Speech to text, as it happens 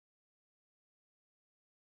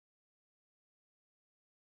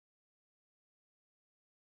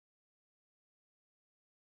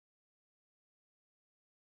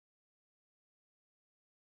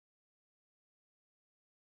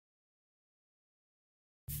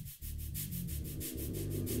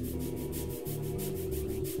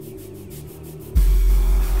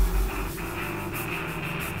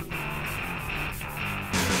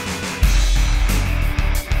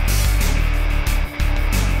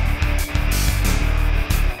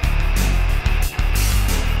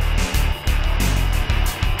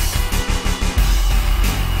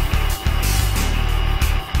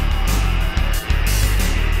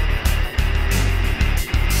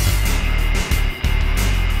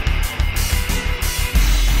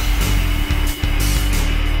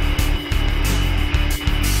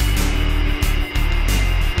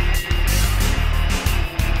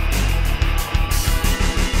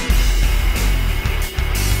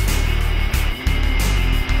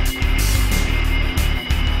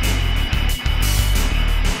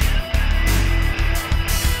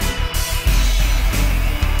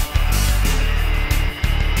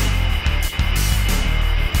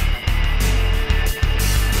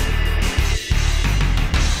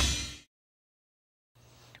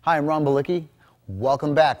Hi, I'm Ron Balicki.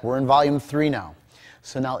 Welcome back. We're in volume 3 now.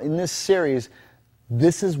 So now in this series,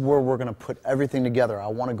 this is where we're going to put everything together. I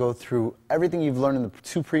want to go through everything you've learned in the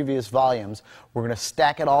 2 previous volumes. We're going to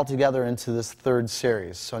stack it all together into this 3rd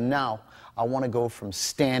series. So now I want to go from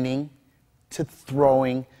standing to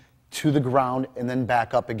throwing to the ground and then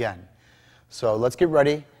back up again. So let's get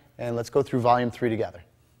ready and let's go through volume 3 together.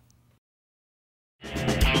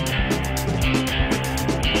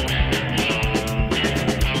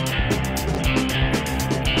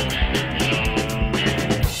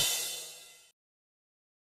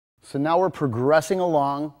 So now we're progressing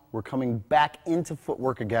along. We're coming back into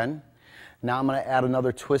footwork again. Now I'm going to add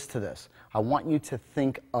another twist to this. I want you to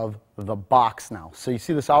think of the box now. So you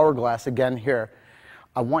see this hourglass again here.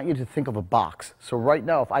 I want you to think of a box. So right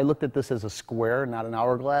now, if I looked at this as a square, not an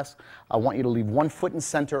hourglass, I want you to leave one foot in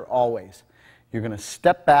center always. You're going to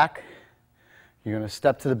step back, you're going to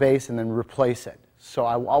step to the base, and then replace it. So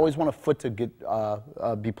I always want a foot to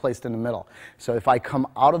be placed in the middle. So if I come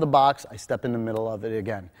out of the box, I step in the middle of it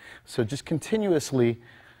again. So just continuously,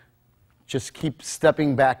 just keep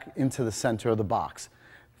stepping back into the center of the box.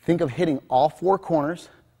 Think of hitting all 4 corners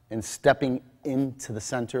and stepping into the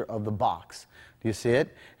center of the box. Do you see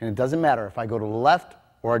it? And it doesn't matter if I go to the left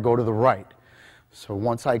or I go to the right. So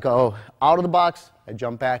once I go out of the box, I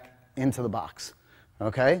jump back into the box.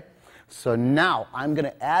 Okay? So now I'm going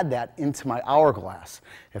to add that into my hourglass.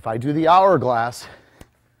 If I do the hourglass,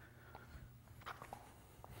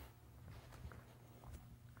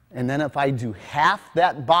 and then if I do half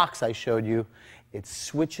that box I showed you, it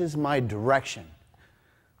switches my direction.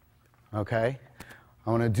 Okay?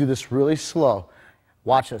 I'm going to do this really slow.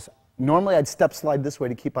 Watch this. Normally I'd step slide this way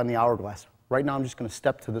to keep on the hourglass. Right now I'm just going to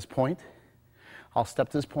step to this point. I'll step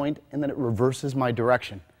to this point, and then it reverses my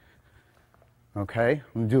direction. Okay,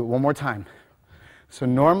 I'm going to do it one more time. So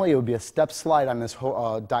normally it would be a step slide on this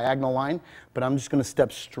whole, diagonal line, but I'm just going to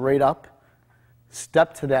step straight up,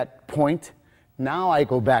 step to that point. Now I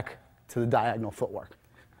go back to the diagonal footwork.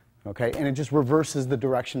 Okay, and it just reverses the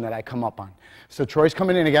direction that I come up on. So Troy's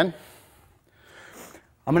coming in again.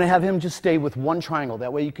 I'm going to have him just stay with one triangle.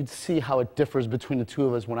 That way you can see how it differs between the 2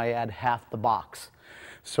 of us when I add half the box.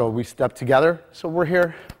 So we step together. So we're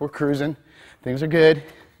here, we're cruising, things are good.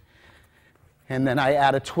 And then I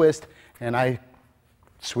add a twist, and I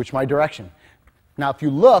switch my direction. Now, if you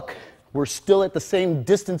look, we're still at the same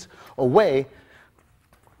distance away,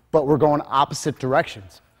 but we're going opposite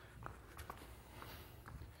directions.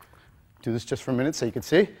 Do this just for a minute so you can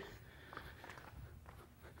see.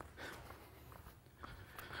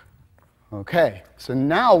 Okay, so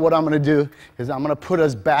now what I'm going to do is I'm going to put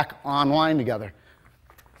us back on line together.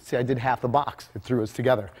 See, I did half the box. It threw us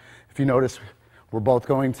together. If you notice, we're both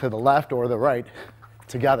going to the left or the right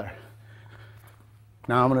together.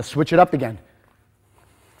 Now I'm going to switch it up again.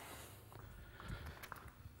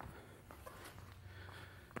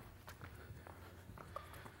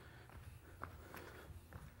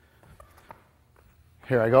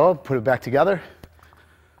 Here I go, put it back together.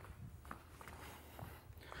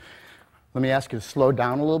 Let me ask you to slow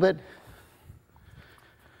down a little bit.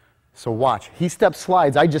 So watch, he step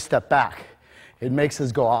slides, I just step back. It makes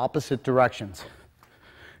us go opposite directions.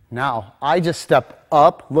 Now, I just step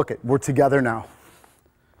up. Look, we're together now.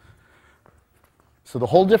 So the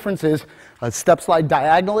whole difference is a step slide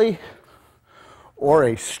diagonally or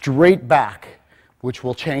a straight back, which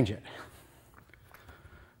will change it.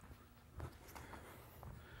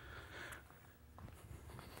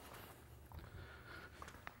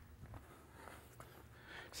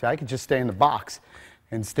 See, I could just stay in the box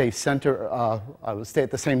and stay center, I would stay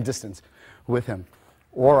at the same distance with him.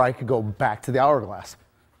 Or I could go back to the hourglass.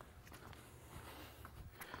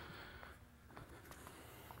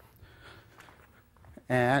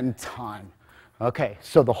 And time. Okay,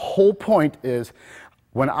 so the whole point is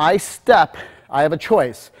when I step, I have a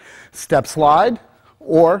choice. Step slide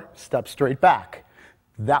or step straight back.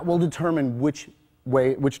 That will determine which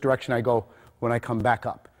direction I go when I come back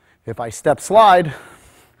up. If I step slide,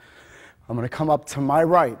 I'm going to come up to my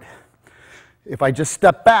right. If I just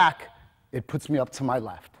step back, it puts me up to my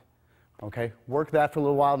left. Okay, work that for a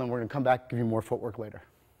little while, then we're going to come back and give you more footwork later.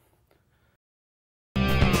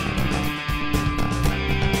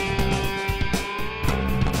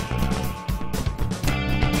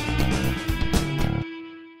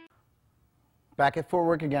 Back at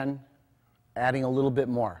footwork again, adding a little bit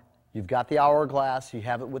more. You've got the hourglass, you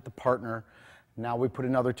have it with the partner. Now we put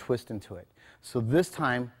another twist into it. So this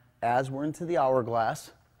time, as we're into the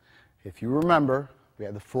hourglass, if you remember, we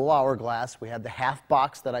had the full hourglass, we had the half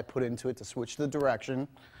box that I put into it to switch the direction.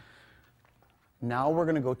 Now we're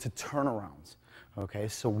going to go to turnarounds. Okay,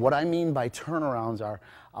 so what I mean by turnarounds are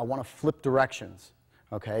I want to flip directions.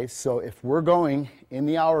 Okay, so if we're going in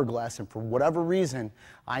the hourglass and for whatever reason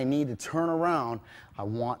I need to turn around, I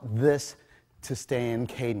want this to stay in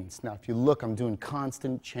cadence. Now if you look, I'm doing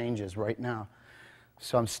constant changes right now.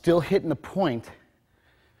 So I'm still hitting the point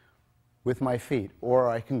with my feet, or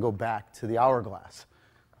I can go back to the hourglass.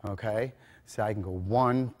 Okay, so I can go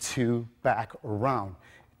 1, 2, back, around.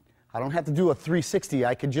 I don't have to do a 360,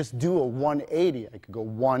 I could just do a 180. I could go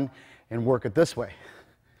 1 and work it this way.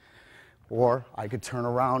 Or I could turn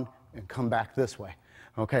around and come back this way.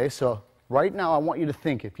 Okay, so right now I want you to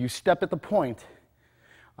think, if you step at the point,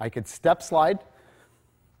 I could step slide,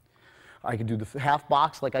 I could do the half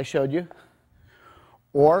box like I showed you,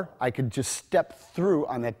 or I could just step through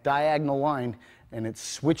on that diagonal line and it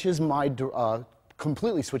switches my,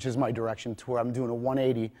 completely switches my direction to where I'm doing a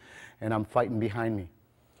 180 and I'm fighting behind me.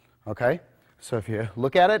 Okay, so if you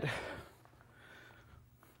look at it,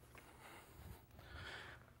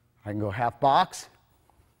 I can go half box,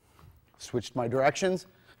 switched my directions,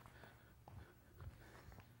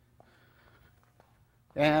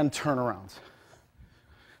 and turnarounds.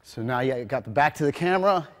 So now you got the back to the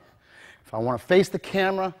camera. If I want to face the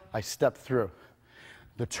camera, I step through.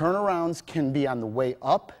 The turnarounds can be on the way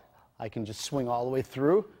up. I can just swing all the way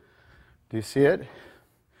through. Do you see it?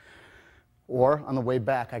 Or on the way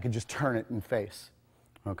back, I could just turn it and face.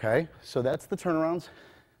 Okay, so that's the turnarounds.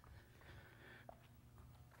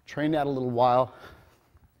 Train that a little while.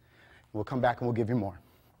 We'll come back and we'll give you more.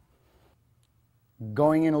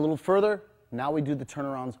 Going in a little further, now we do the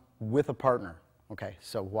turnarounds with a partner. Okay,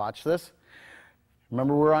 so watch this.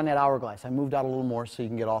 Remember, we're on that hourglass. I moved out a little more so you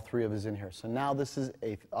can get all three of us in here. So now this is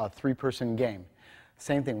a three-person game.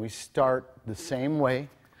 Same thing, we start the same way,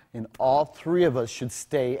 and all three of us should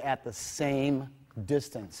stay at the same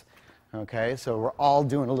distance. Okay, so we're all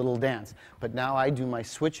doing a little dance. But now I do my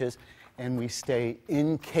switches, and we stay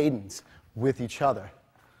in cadence with each other.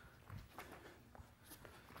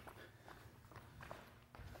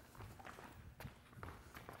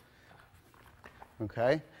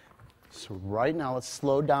 Okay, so right now let's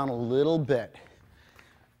slow down a little bit.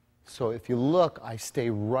 So if you look, I stay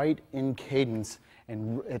right in cadence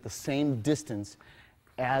and at the same distance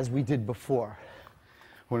as we did before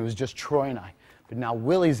when it was just Troy and I. But now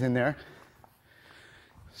Willie's in there,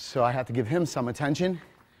 so I have to give him some attention,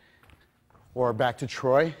 or back to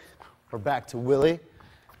Troy, or back to Willie.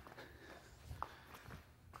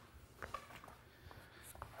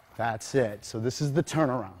 That's it. So this is the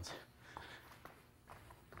turnarounds.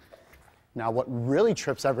 Now what really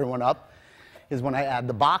trips everyone up is when I add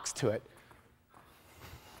the box to it.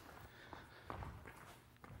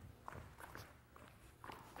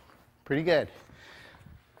 Pretty good.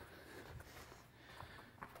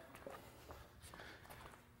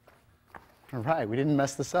 All right, we didn't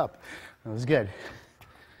mess this up. That was good.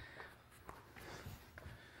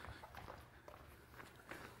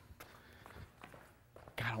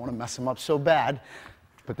 God, I want to mess them up so bad,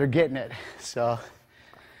 but they're getting it. So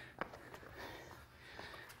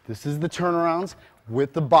this is the turnarounds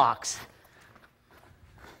with the box.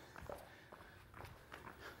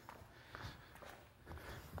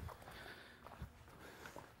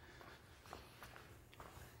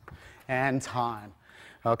 And time.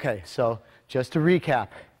 Okay, so just to recap,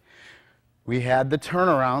 we had the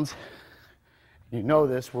turnarounds. You know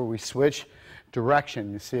this, where we switch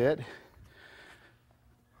direction. You see it?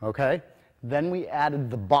 Okay, then we added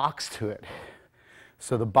the box to it.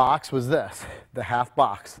 So the box was this, the half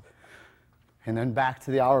box. And then back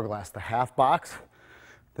to the hourglass, the half box,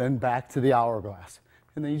 then back to the hourglass.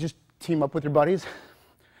 And then you just team up with your buddies,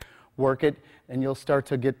 work it, and you'll start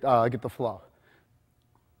to get the flow.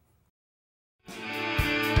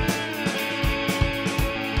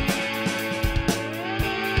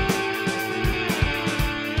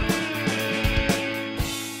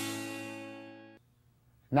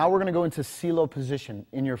 Now we're going to go into CeeLo position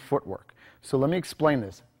in your footwork. So let me explain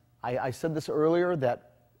this. I said this earlier,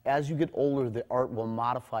 that as you get older, the art will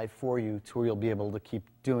modify for you to where you'll be able to keep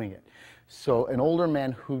doing it. So an older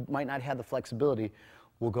man who might not have the flexibility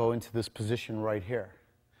will go into this position right here.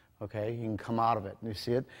 Okay, you can come out of it. You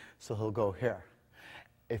see it? So he'll go here.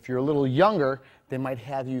 If you're a little younger, they might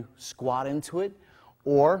have you squat into it,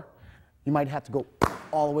 or you might have to go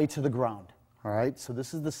all the way to the ground. All right, so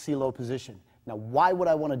this is the CeeLo position. Now, why would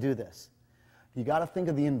I want to do this? You got to think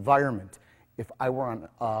of the environment. If I were on,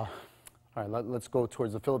 all right, let's go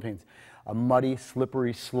towards the Philippines, a muddy,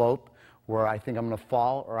 slippery slope where I think I'm going to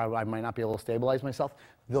fall, or I might not be able to stabilize myself,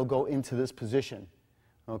 they'll go into this position,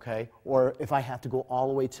 okay? Or if I have to go all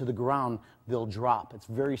the way to the ground, they'll drop. It's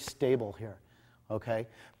very stable here, okay?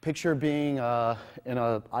 Picture being in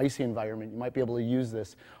an icy environment. You might be able to use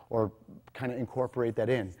this or kind of incorporate that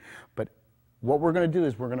in. But what we're going to do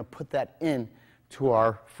is we're going to put that in to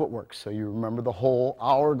our footwork. So you remember the whole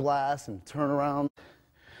hourglass and turn around.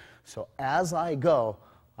 So as I go,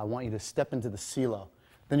 I want you to step into the CeeLo.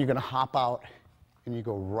 Then you're going to hop out and you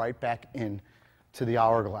go right back in to the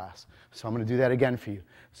hourglass. So I'm going to do that again for you.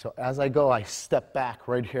 So as I go, I step back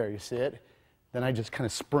right here. You see it? Then I just kind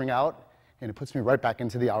of spring out, and it puts me right back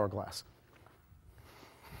into the hourglass.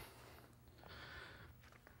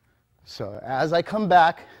 So as I come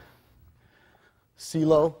back,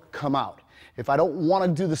 CeeLo, come out. If I don't want to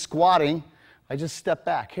do the squatting, I just step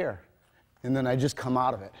back here, and then I just come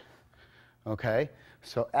out of it. Okay?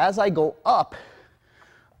 So as I go up,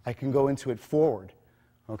 I can go into it forward.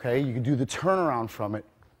 Okay? You can do the turnaround from it.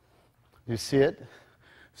 You see it?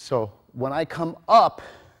 So when I come up,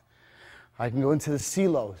 I can go into the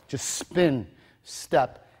CeeLo, just spin,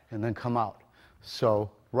 step, and then come out. So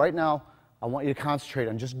right now, I want you to concentrate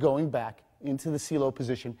on just going back into the CeeLo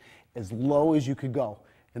position as low as you could go,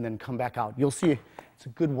 and then come back out. You'll see it's a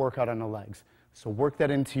good workout on the legs. So work that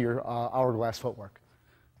into your hourglass footwork.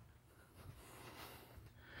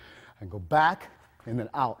 And go back and then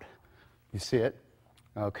out. You see it?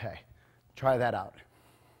 Okay. Try that out.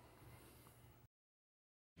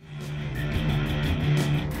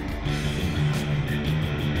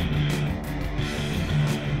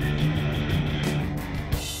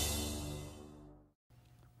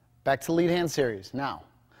 Back to lead hand series. Now,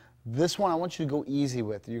 this one I want you to go easy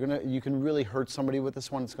with. You can really hurt somebody with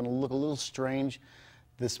this one. It's going to look a little strange.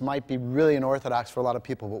 This might be really unorthodox for a lot of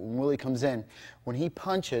people, but when Willie comes in, when he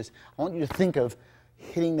punches, I want you to think of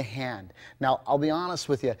hitting the hand. Now, I'll be honest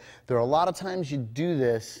with you. There are a lot of times you do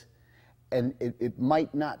this, and it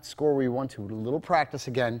might not score where you want to. With a little practice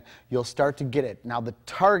again, you'll start to get it. Now, the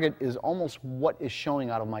target is almost what is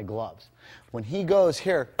showing out of my gloves. When he goes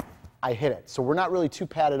here, I hit it. So we're not really too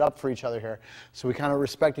padded up for each other here. So we kind of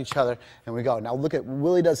respect each other, and we go. Now look at what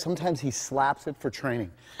Willie does. Sometimes he slaps it for training.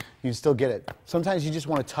 You still get it. Sometimes you just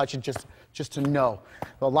want to touch it just to know.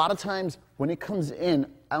 But a lot of times when it comes in,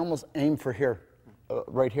 I almost aim for here,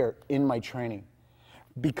 right here in my training,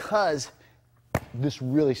 because this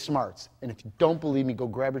really smarts. And if you don't believe me, go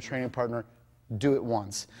grab your training partner, do it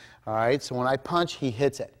once. All right? So when I punch, he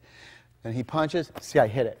hits it. And he punches, see, I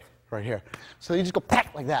hit it. Right here. So you just go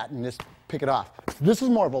pack like that and just pick it off. This is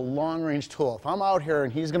more of a long-range tool. If I'm out here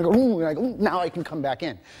and he's going to go, ooh, and I go, ooh, now I can come back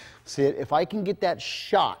in. See it? If I can get that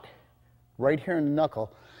shot right here in the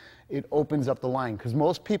knuckle, it opens up the line. Because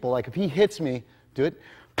most people, like if he hits me, do it,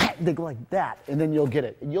 they go like that, and then you'll get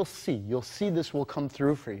it. And you'll see this will come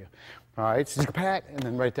through for you. All right, so just pack, and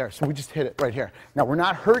then right there. So we just hit it right here. Now, we're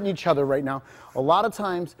not hurting each other right now. A lot of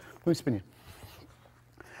times, let me spin you.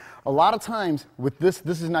 A lot of times with this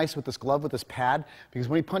is nice with this glove, with this pad, because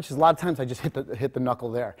when he punches, a lot of times I just hit the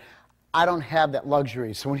knuckle there. I don't have that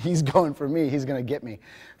luxury, so when he's going for me, he's going to get me.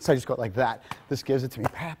 So I just go like that. This gives it to me.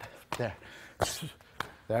 Pap, there,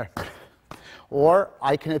 there. Or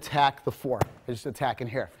I can attack the four. I just attack in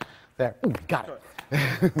here. There, ooh, got it.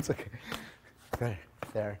 It's okay. There,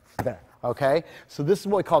 there, there. Okay? So this is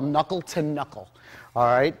what we call knuckle to knuckle. All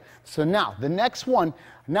right? So now, the next one,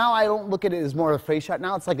 now I don't look at it as more of a face shot.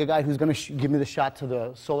 Now it's like a guy who's going to give me the shot to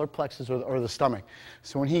the solar plexus or the stomach.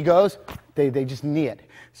 So when he goes, they just knee it.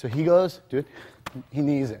 So he goes, do it, he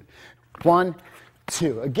knees it. 1,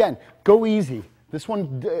 2. Again, go easy. This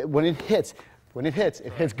one, when it hits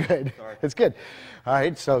good. Sorry. It's good. All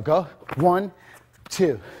right, so go 1,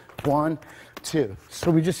 2, 1, 2.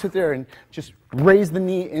 So we just sit there and just raise the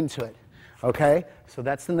knee into it. Okay? So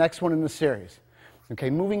that's the next one in the series. Okay,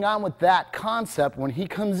 moving on with that concept, when he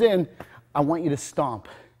comes in, I want you to stomp.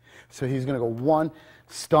 So he's going to go 1,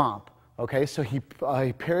 stomp. Okay, so he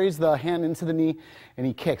parries the hand into the knee and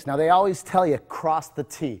he kicks. Now they always tell you, cross the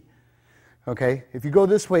T. Okay, if you go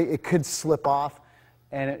this way, it could slip off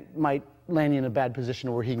and it might land you in a bad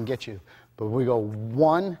position where he can get you. But we go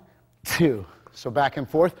 1, 2. So back and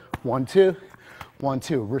forth, 1, 2, 1,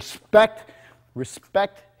 2. Respect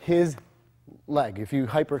his leg. If you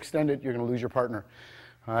hyperextend it, you're going to lose your partner.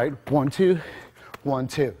 All right, 1, 2, 1,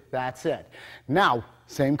 2. That's it. Now,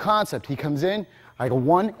 same concept. He comes in, I go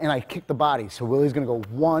 1, and I kick the body. So Willie's going to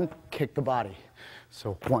go 1, kick the body.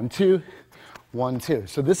 So 1, 2, 1, 2.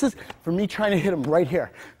 So this is for me trying to hit him right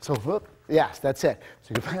here. So whoop, yes, that's it.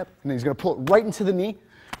 So you go, and then he's going to pull it right into the knee,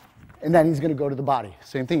 and then he's going to go to the body.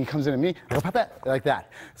 Same thing. He comes into me, like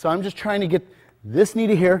that. So I'm just trying to get this knee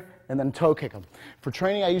to here, and then toe kick him. For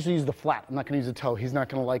training, I usually use the flat. I'm not going to use the toe. He's not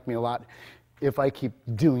going to like me a lot if I keep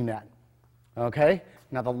doing that. Okay?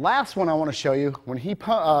 Now the last one I want to show you, when he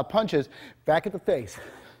punches, back at the face.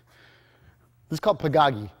 This is called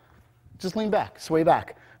pagagi. Just lean back, sway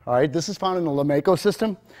back. All right, this is found in the Lameko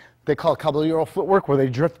system. They call it caballero footwork, where they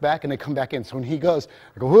drift back and they come back in. So when he goes,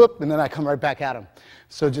 I go whoop, and then I come right back at him.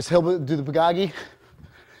 So just he'll do the pagagi,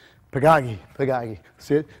 pagagi, pagagi.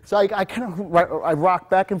 See it? So I kind of I rock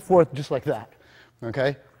back and forth just like that.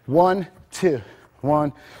 Okay, 1, 2,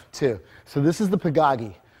 1, 2. So this is the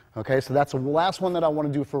pagagi. Okay, so that's the last one that I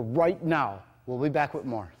want to do for right now. We'll be back with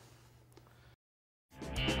more.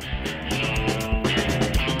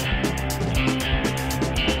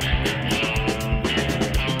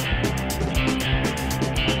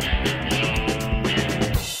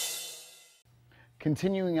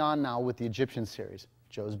 Continuing on now with the Egyptian series.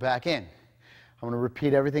 Joe's back in. I'm going to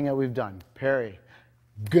repeat everything that we've done. Parry,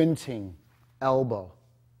 gunting, elbow,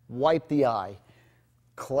 wipe the eye,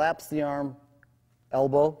 collapse the arm,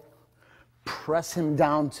 elbow, press him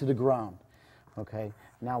down to the ground. Okay?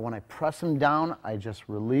 Now when I press him down, I just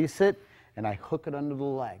release it and I hook it under the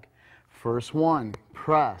leg. First one,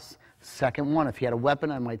 press. Second one, if he had a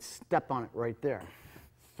weapon, I might step on it right there.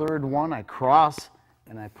 Third one, I cross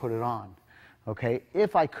and I put it on. Okay,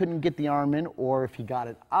 if I couldn't get the arm in or if he got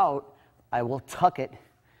it out, I will tuck it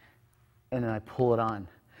and then I pull it on.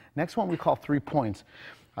 Next one we call 3 points.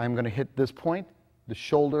 I'm going to hit this point, the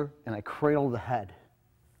shoulder, and I cradle the head.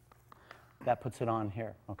 That puts it on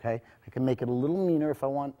here, okay? I can make it a little meaner if I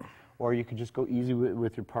want, or you could just go easy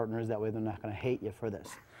with your partners. That way they're not going to hate you for this,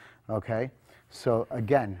 okay? So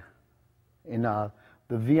again, in the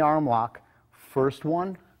V-arm lock, first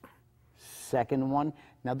one, second one.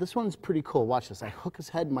 Now this one's pretty cool. Watch this. I hook his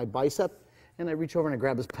head in my bicep, and I reach over and I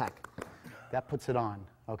grab his pec. That puts it on,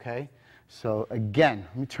 okay? So again,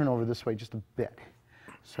 let me turn over this way just a bit.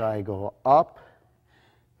 So I go up,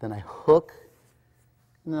 then I hook,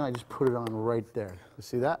 and then I just put it on right there. You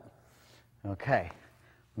see that? Okay.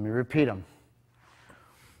 Let me repeat them.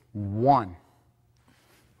 1,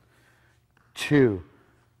 2,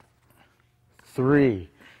 3.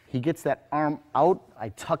 He gets that arm out. I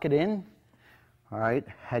tuck it in. All right,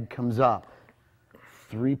 head comes up,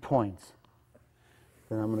 3 points.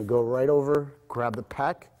 Then I'm going to go right over, grab the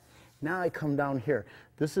pec. Now I come down here.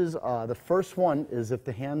 This is, the first one is if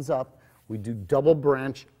the hand's up, we do double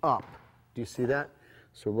branch up. Do you see that?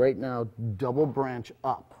 So right now, double branch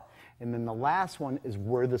up. And then the last one is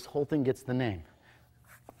where this whole thing gets the name,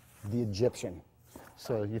 the Egyptian.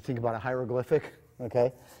 So you think about a hieroglyphic,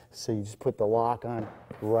 okay? So you just put the lock on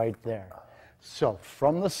right there. So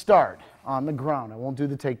from the start, on the ground, I won't do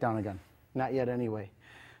the takedown again. Not yet anyway.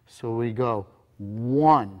 So we go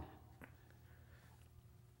 1,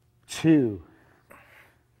 2,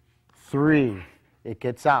 3. It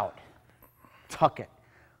gets out. Tuck it.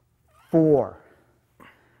 4,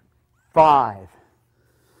 5,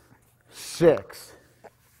 6.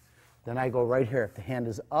 Then I go right here. If the hand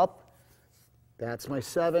is up, that's my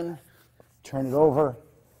 7. Turn it over.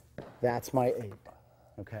 That's my 8.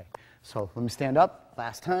 Okay. So let me stand up.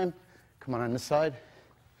 Last time. Come on this side.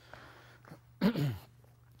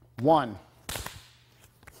 1.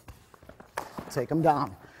 Take him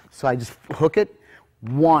down. So I just hook it.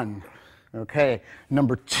 1. Okay.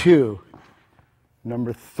 Number 2.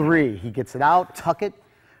 Number 3. He gets it out. Tuck it.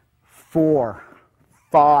 4,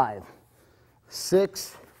 5,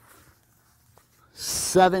 6,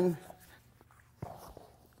 7,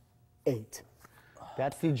 8.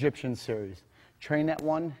 That's the Egyptian series. Train that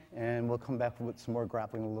one, and we'll come back with some more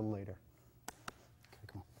grappling a little later. Okay,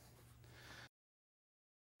 come on.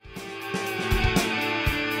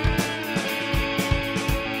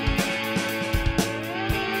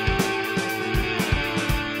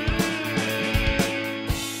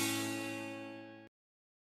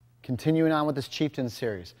 Continuing on with this Chieftain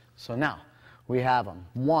series. So now, we have them.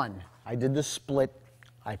 1, I did the split.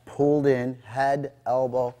 I pulled in, head,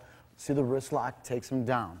 elbow. See the wrist lock takes him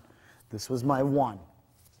down. This was my 1.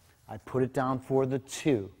 I put it down for the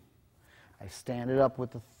 2. I stand it up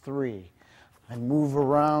with the 3. I move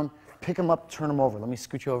around, pick him up, turn him over. Let me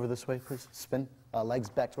scoot you over this way, please. Spin, legs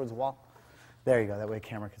back towards the wall. There you go, that way the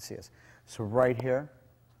camera can see us. So right here,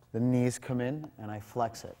 the knees come in and I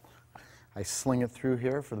flex it. I sling it through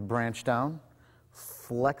here for the branch down,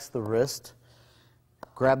 flex the wrist,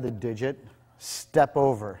 grab the digit, step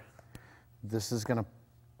over. This is gonna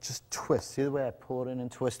just twist. See the way I pull it in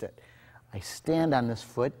and twist it? I stand on this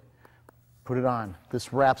foot, put it on.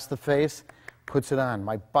 This wraps the face, puts it on.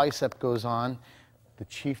 My bicep goes on, the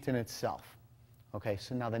Chieftain itself. Okay,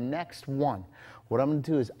 so now the next one, what I'm going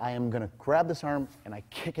to do is I am going to grab this arm and I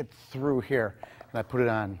kick it through here and I put it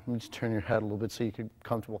on. Let me just turn your head a little bit so you can be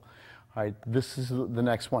comfortable. All right, this is the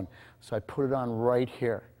next one. So I put it on right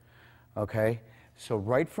here, okay? So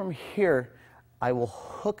right from here, I will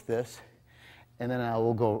hook this, and then I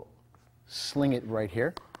will go sling it right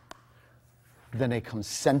here. Then they come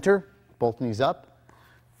center, both knees up,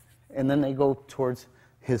 and then they go towards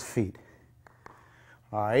his feet.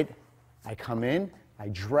 All right, I come in, I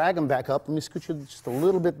drag them back up. Let me scoot you just a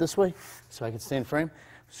little bit this way so I can stay in frame.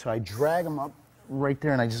 So I drag them up right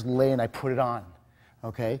there, and I just lay and I put it on,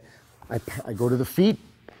 okay? I go to the feet,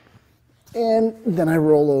 and then I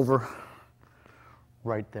roll over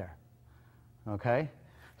right there, okay?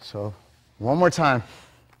 So one more time,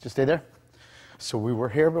 just stay there. So we were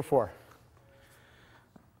here before.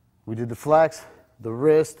 We did the flex, the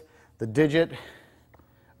wrist, the digit,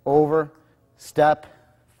 over, step,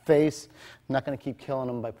 face. I'm not going to keep killing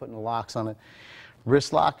them by putting the locks on it.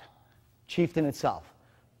 Wrist lock, chieftain itself.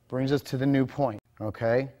 Brings us to the new point,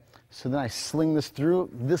 okay? So then I sling this through,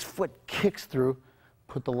 this foot kicks through,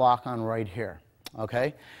 put the lock on right here,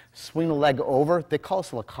 okay? Swing the leg over. They call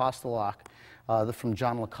this a Lacoste lock. They're from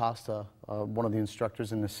John Lacoste, one of the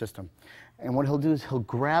instructors in the system. And what he'll do is he'll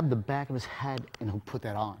grab the back of his head and he'll put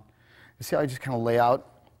that on. You see how I just kind of lay out?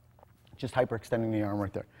 Just hyperextending the arm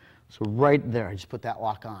right there. So right there, I just put that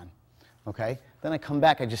lock on, okay? Then I come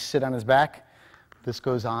back, I just sit on his back. This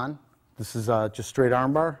goes on. This is just straight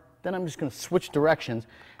arm bar. Then I'm just going to switch directions,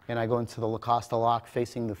 and I go into the Lacoste lock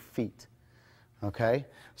facing the feet, okay?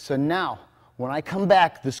 So now, when I come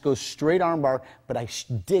back, this goes straight arm bar, but I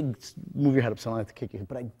dig, move your head up so I don't have to kick you,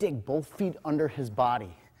 but I dig both feet under his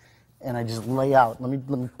body, and I just lay out. Let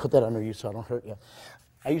me put that under you so I don't hurt you.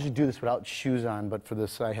 I usually do this without shoes on, but for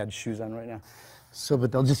this I had shoes on right now. So,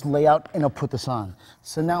 but they'll just lay out and I'll put this on.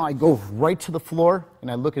 So now I go right to the floor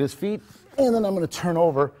and I look at his feet, and then I'm going to turn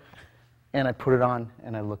over and I put it on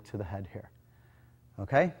and I look to the head here.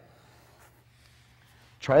 Okay?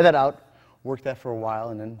 Try that out, work that for a while,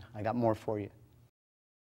 and then I got more for you.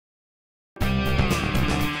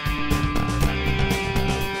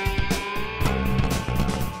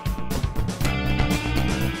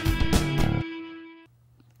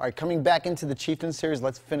 All right, coming back into the Chieftain series,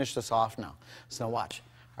 let's finish this off now. So now watch.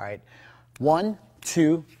 All right, 1,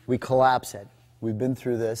 2, we collapse it. We've been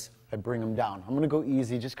through this. I bring them down. I'm going to go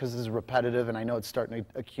easy just because this is repetitive and I know it's starting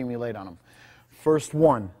to accumulate on them. First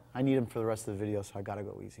one, I need them for the rest of the video, so I got to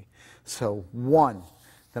go easy. So 1,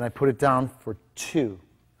 then I put it down for 2,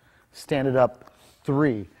 stand it up,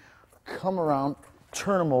 3, come around,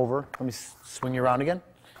 turn them over. Let me swing you around again.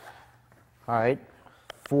 All right,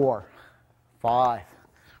 4, 5.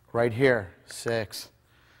 Right here, 6,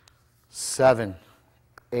 7,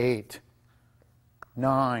 8,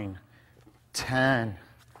 9, 10,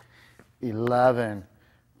 11,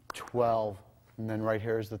 12, and then right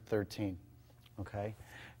here is the 13, okay?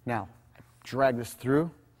 Now, drag this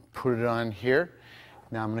through, put it on here.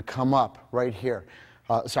 Now I'm going to come up right here.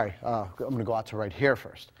 I'm going to go out to right here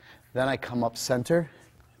first. Then I come up center,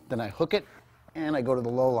 then I hook it, and I go to the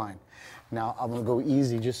low line. Now I'm going to go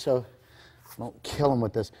easy just so I don't kill them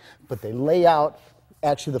with this, but they lay out.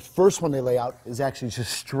 Actually, the first one they lay out is actually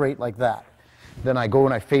just straight like that. Then I go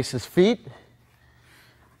and I face his feet,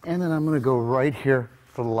 and then I'm going to go right here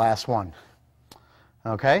for the last one.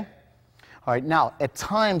 Okay? All right, now, at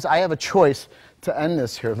times I have a choice to end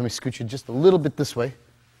this here. Let me scoot you just a little bit this way.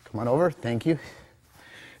 Come on over, thank you.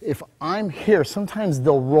 If I'm here, sometimes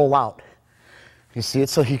they'll roll out. You see it?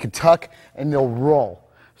 So he could tuck and they'll roll.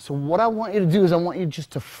 So what I want you to do is I want you just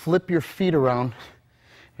to flip your feet around,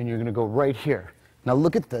 and you're going to go right here. Now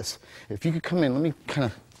look at this. If you could come in, let me kind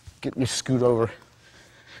of get you scoot over.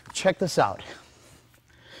 Check this out.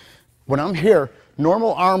 When I'm here,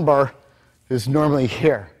 normal arm bar is normally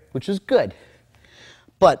here, which is good.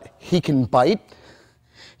 But he can bite.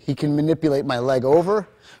 He can manipulate my leg over.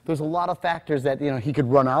 There's a lot of factors that, he could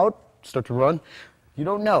run out, start to run. You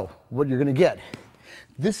don't know what you're going to get.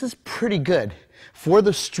 This is pretty good. For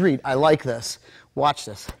the street, I like this. Watch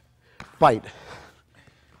this. Bite.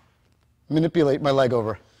 Manipulate my leg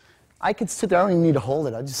over. I could sit there, I don't even need to hold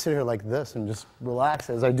it. I just sit here like this and just relax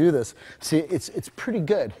as I do this. See, it's pretty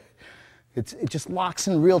good. It just locks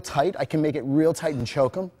in real tight. I can make it real tight and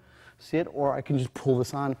choke them. See it? Or I can just pull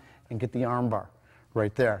this on and get the arm bar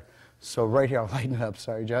right there. So right here, I'll lighten it up.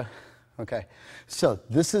 Sorry, Joe. Okay. So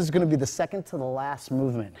this is going to be the second to the last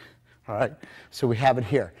movement. All right? So we have it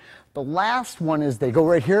here. The last one is they go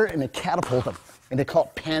right here and they catapult them. And they call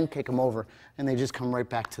it pancake them over. And they just come right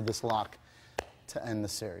back to this lock to end the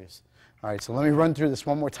series. All right, so let me run through this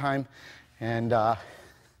one more time and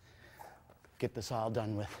get this all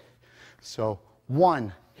done with. So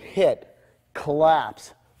 1, hit,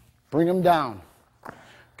 collapse, bring them down.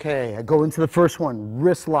 Okay, I go into the first one,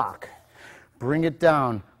 wrist lock. bring it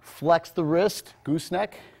down, flex the wrist,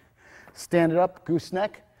 gooseneck, stand it up,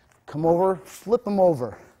 gooseneck, come over, flip them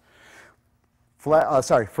over.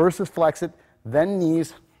 First is flex it, then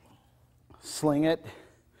knees, sling it,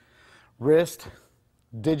 wrist,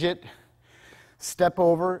 digit, step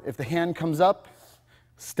over. If the hand comes up,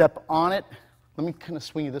 step on it. Let me kind of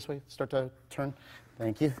swing you this way, start to turn.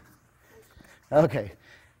 Thank you. Okay,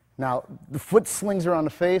 now the foot slings around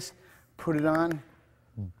the face, put it on,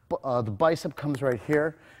 the bicep comes right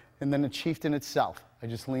here, and then the chieftain itself. I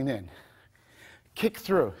just lean in. Kick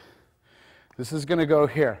through. This is going to go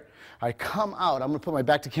here. I come out. I'm going to put my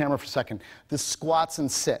back to camera for a second. This squats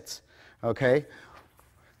and sits, okay?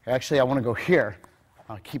 Actually, I want to go here.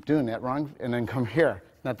 I'll keep doing that wrong, and then come here.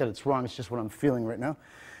 Not that it's wrong, it's just what I'm feeling right now.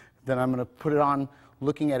 Then I'm going to put it on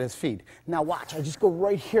looking at his feet. Now watch, I just go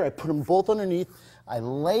right here. I put them both underneath. I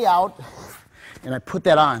lay out, and I put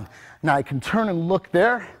that on. Now I can turn and look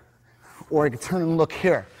there, or I can turn and look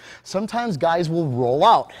here. Sometimes guys will roll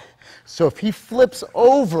out. So if he flips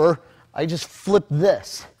over, I just flip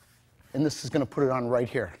this. And this is going to put it on right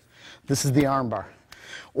here. This is the arm bar.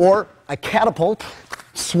 Or I catapult,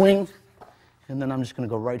 swing, and then I'm just going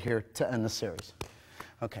to go right here to end the series.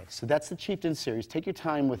 Okay, so that's the Chieftain series. Take your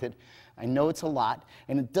time with it. I know it's a lot,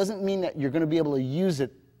 and it doesn't mean that you're going to be able to use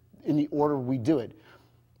it in the order we do it.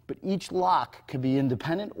 But each lock could be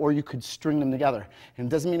independent, or you could string them together. And it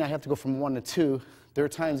doesn't mean I have to go from 1 to 2. There are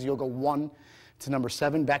times you'll go 1 to number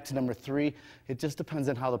 7, back to number 3. It just depends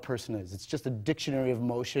on how the person is. It's just a dictionary of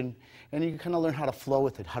motion, and you can kind of learn how to flow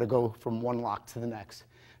with it, how to go from one lock to the next.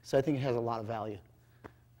 So I think it has a lot of value.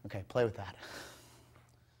 Okay, play with that.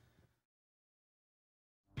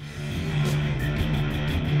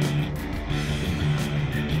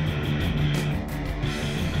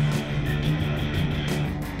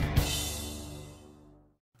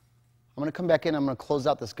 I'm going to come back in. I'm going to close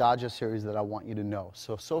out this Gaja series that I want you to know.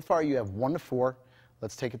 So far you have 1 to 4.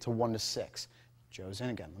 Let's take it to 1 to 6. Joe's in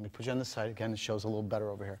again. Let me put you on this side again. It shows a little better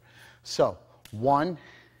over here. So 1,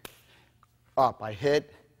 up. I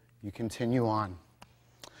hit. You continue on.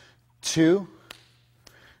 2,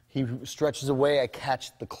 he stretches away. I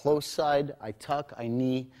catch the close side. I tuck. I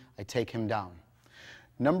knee. I take him down.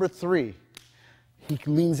 Number 3, he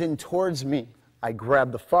leans in towards me. I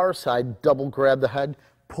grab the far side, double grab the head,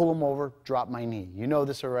 pull him over, drop my knee. You know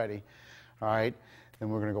this already. All right? Then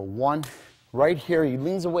we're going to go 1. Right here, he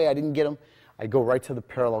leans away. I didn't get him. I go right to the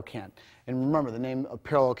parallel cant. And remember, the name of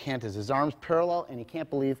parallel cant is his arm's parallel, and he can't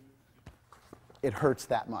believe it hurts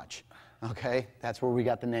that much. Okay? That's where we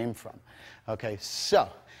got the name from. Okay, so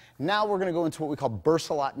now we're going to go into what we call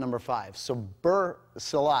Bursalat number 5. So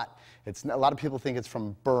Bursalat, a lot of people think it's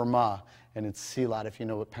from Burma, and it's Silat if you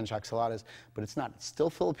know what Penchak Silat is, but it's not. It's still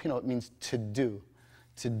Filipino. It means to do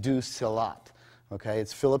Silat. Okay,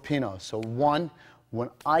 it's Filipino. So 1, when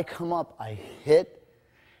I come up, I hit,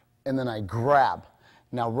 and then I grab.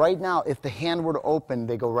 Now, right now, if the hand were to open,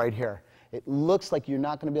 they go right here. It looks like you're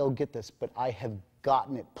not going to be able to get this, but I have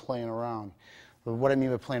gotten it playing around. But what I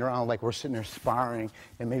mean by playing around, like we're sitting there sparring,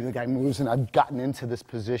 and maybe the guy moves, and I've gotten into this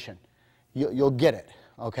position. You'll get it,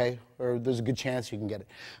 okay? Or there's a good chance you can get it.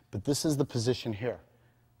 But this is the position here,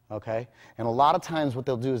 okay? And a lot of times what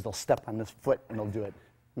they'll do is they'll step on this foot, and they'll do it.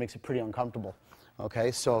 It makes it pretty uncomfortable,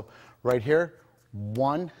 okay? So right here,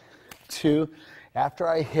 1, 2. After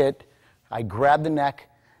I hit, I grab the neck,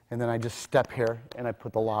 and then I just step here, and I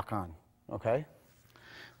put the lock on, okay?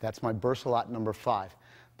 That's my Bursalat number 5.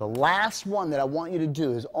 The last one that I want you to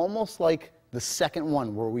do is almost like the second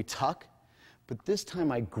one where we tuck, but this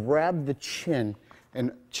time I grab the chin,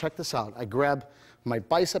 and check this out. I grab my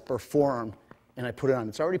bicep or forearm, and I put it on.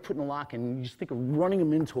 It's already put in a lock, and you just think of running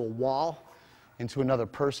them into a wall, into another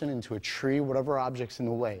person, into a tree, whatever object's in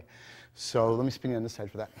the way. So let me spin you on this side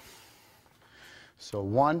for that. So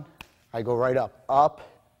 1, I go right up. Up,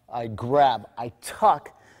 I grab, I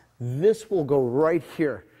tuck. This will go right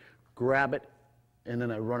here. Grab it, and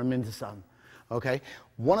then I run them into something. Okay?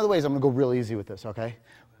 One of the ways I'm going to go real easy with this, okay?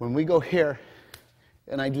 When we go here,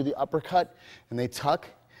 and I do the uppercut, and they tuck,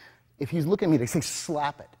 if he's looking at me, they say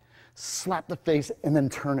slap it. Slap the face, and then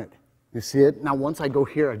turn it. You see it? Now, once I go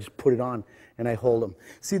here, I just put it on, and I hold him.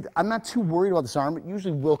 See, I'm not too worried about this arm. It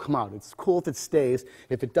usually will come out. It's cool if it stays.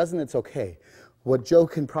 If it doesn't, it's okay. What Joe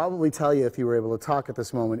can probably tell you if he were able to talk at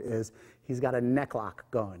this moment is he's got a neck lock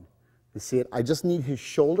going. You see it? I just need his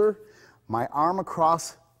shoulder, my arm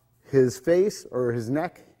across his face or his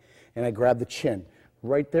neck, and I grab the chin.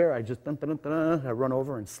 Right there, I just, I run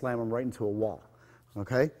over and slam him right into a wall.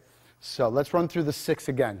 Okay? So let's run through the 6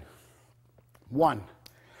 again. 1,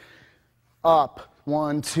 up,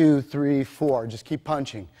 1, 2, 3, 4. Just keep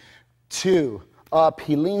punching. 2, up,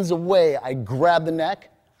 he leans away, I grab the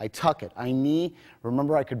neck, I tuck it, I knee.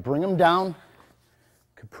 Remember, I could bring him down,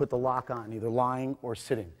 could put the lock on, either lying or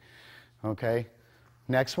sitting, okay?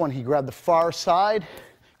 Next one, he grabbed the far side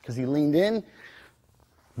because he leaned in,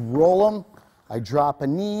 roll him, I drop a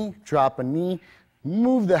knee,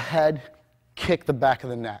 move the head, kick the back of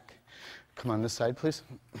the neck. Come on this side, please.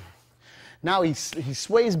 Now he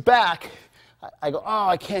sways back. I go, oh,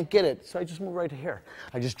 I can't get it. So I just move right to here.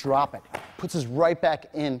 I just drop it. Puts us right back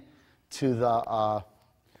in to the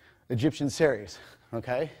Egyptian series,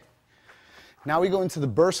 okay? Now we go into the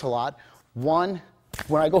burst a lot. One,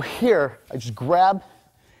 when I go here, I just grab,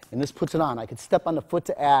 and this puts it on. I could step on the foot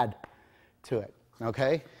to add to it,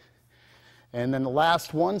 okay? And then the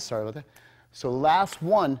last one, sorry about that. So the last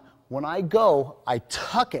one, when I go, I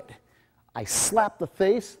tuck it. I slap the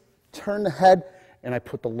face, turn the head, and I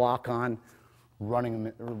put the lock on, run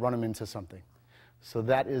him into something. So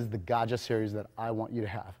that is the Gaja series that I want you to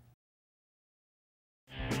have.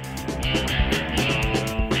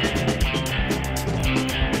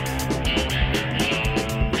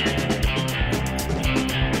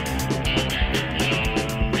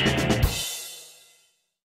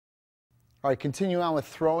 All right, continue on with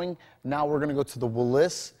throwing. Now we're going to go to the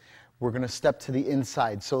Willis. We're going to step to the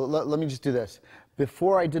inside. So let me just do this.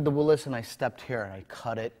 Before I did the Willis and I stepped here and I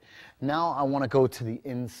cut it, now I want to go to the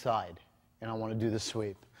inside and I want to do the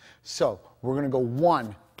sweep. So we're going to go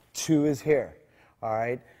 1, 2 is here. All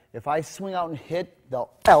right. If I swing out and hit, they'll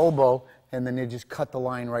elbow and then they just cut the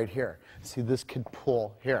line right here. See, this could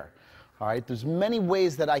pull here. All right. There's many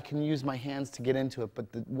ways that I can use my hands to get into it, but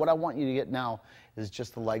what I want you to get now is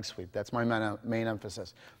just the leg sweep. That's my main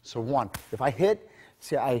emphasis. So 1, if I hit,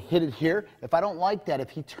 see, I hit it here. If I don't like that, if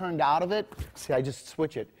he turned out of it, see, I just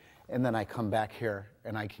switch it, and then I come back here,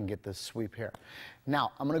 and I can get this sweep here.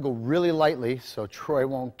 Now, I'm going to go really lightly, so Troy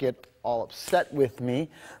won't get all upset with me,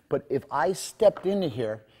 but if I stepped into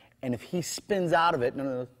here, and if he spins out of it,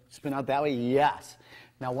 no, spin out that way, yes.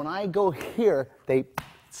 Now, when I go here, they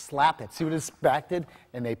slap it. See what his back did?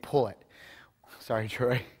 And they pull it. Sorry,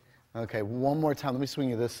 Troy. Okay, one more time. Let me swing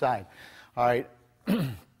you this side. All right.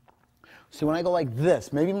 So when I go like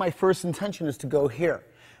this, maybe my first intention is to go here,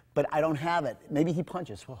 but I don't have it. Maybe he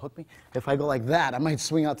punches. Well, hook me. If I go like that, I might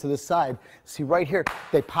swing out to this side. See, right here,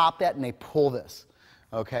 they pop that and they pull this,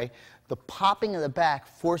 okay? The popping of the back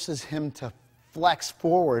forces him to flex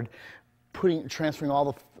forward, transferring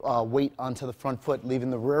all the weight onto the front foot, leaving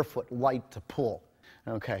the rear foot light to pull,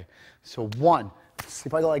 okay? So 1, see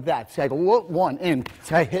if I go like that. See, I go, whoop, 1, in.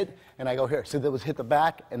 See, I hit, and I go here. See, that was hit the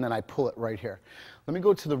back, and then I pull it right here. Let me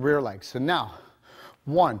go to the rear leg. So now,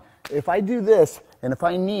 1, if I do this, and if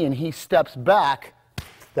I knee and he steps back,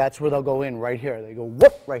 that's where they'll go in right here. They go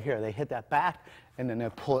whoop right here. They hit that back, and then they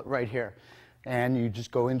pull it right here. And you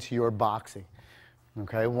just go into your boxing.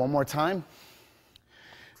 Okay, one more time.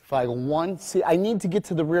 If I go 1, see, I need to get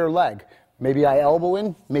to the rear leg. Maybe I elbow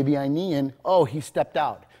in, maybe I knee in. Oh, he stepped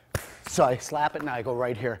out. So I slap it, and I go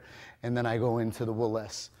right here. And then I go into the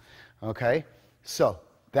Willis. Okay, so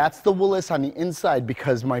that's the Willis on the inside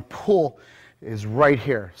because my pull is right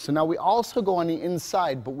here. So now we also go on the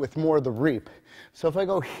inside, but with more of the reap. So if I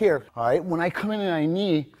go here, all right, when I come in and I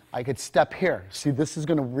knee, I could step here. See, this is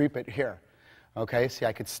going to reap it here. Okay, see,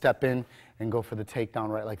 I could step in and go for the takedown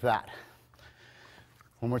right like that.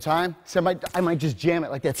 One more time. See, I might just jam it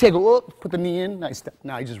like that. See, I go, whoop, put the knee in, and I step.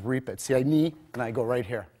 Now I just reap it. See, I knee, and I go right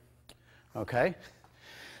here. Okay?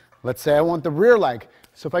 Let's say I want the rear leg.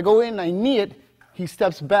 So if I go in and I knee it, he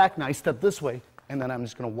steps back, and I step this way, and then I'm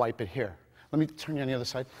just going to wipe it here. Let me turn you on the other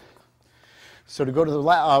side. So to go to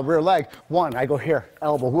the rear leg, 1, I go here,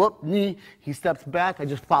 elbow, whoop, knee, he steps back, I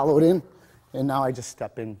just follow it in, and now I just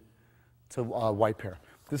step in to wipe here.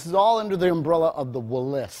 This is all under the umbrella of the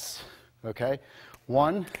Willis, okay?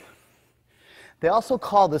 1, they also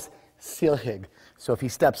call this silhig. So if he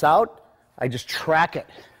steps out, I just track it,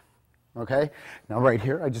 okay? Now right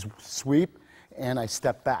here, I just sweep, and I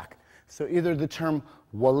step back. So either the term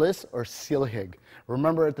Willis or silhig.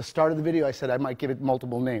 Remember at the start of the video I said I might give it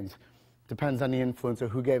multiple names. Depends on the influencer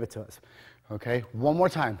who gave it to us. Okay, one more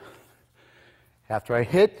time. After I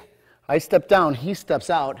hit, I step down, he steps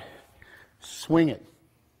out, swing it.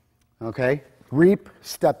 Okay, reap,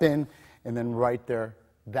 step in, and then right there,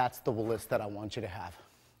 that's the Willis that I want you to have.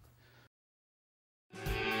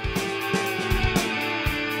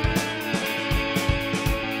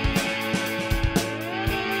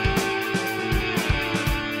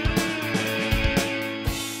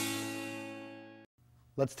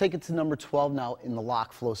 Let's take it to number 12 now in the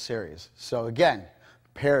lock flow series. So again,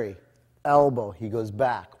 parry, elbow, he goes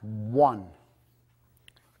back, 1,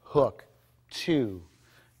 hook, 2,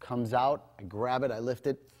 comes out, I grab it, I lift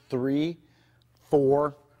it, 3,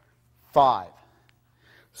 4, 5.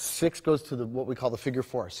 6 goes to what we call the figure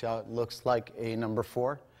 4. See how it looks like a number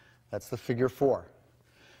 4? That's the figure 4.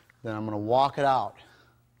 Then I'm going to walk it out,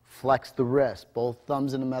 flex the wrist, both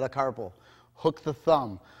thumbs in the metacarpal, hook the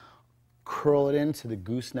thumb, curl it into the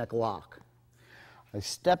gooseneck lock. I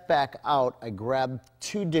step back out, I grab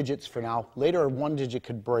 2 digits for now. Later, 1 digit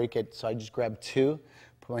could break it, so I just grab 2,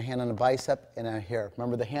 put my hand on the bicep, and I here.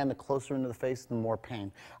 Remember, the hand, the closer into the face, the more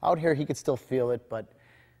pain. Out here, he could still feel it, but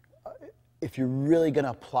if you're really going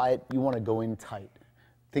to apply it, you want to go in tight.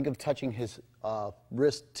 Think of touching his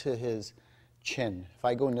wrist to his chin. If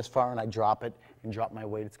I go in this far and I drop it and drop my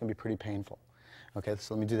weight, it's going to be pretty painful. Okay,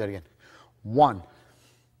 so let me do that again. 1,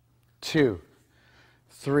 2,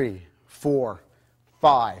 3, 4,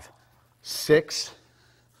 5, 6,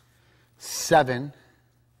 7,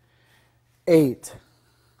 8,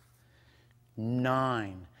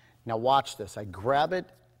 9. Now watch this. I grab it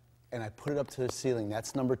and I put it up to the ceiling.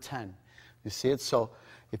 That's number 10. You see it? So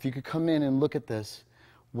if you could come in and look at this,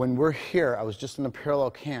 when we're here, I was just in a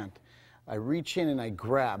parallel cant. I reach in and I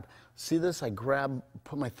grab. See this? I grab,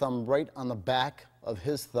 put my thumb right on the back of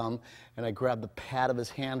his thumb, and I grab the pad of his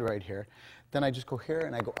hand right here. Then I just go here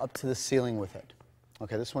and I go up to the ceiling with it.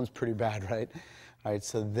 Okay, this one's pretty bad, right? All right,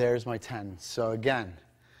 so there's my 10. So again,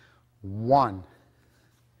 1,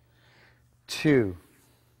 2,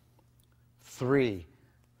 3,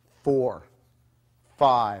 4,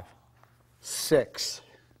 5, 6,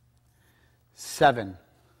 7,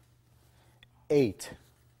 8,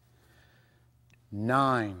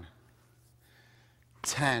 9,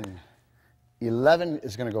 10, 11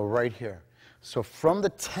 is going to go right here. So from the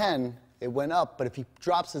 10, it went up, but if he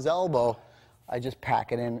drops his elbow, I just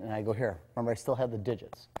pack it in and I go here. Remember, I still have the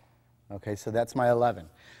digits. Okay, so that's my 11.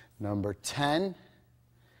 Number 10,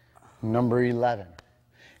 number 11.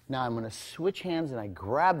 Now I'm going to switch hands and I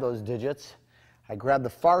grab those digits. I grab the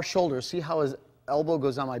far shoulder. See how his elbow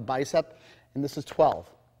goes on my bicep? And this is 12.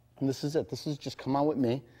 And this is it. This is just come on with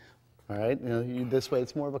me. All right? You know, this way,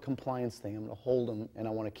 it's more of a compliance thing. I'm going to hold him and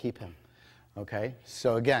I want to keep him. Okay?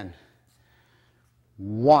 So again,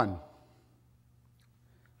 1,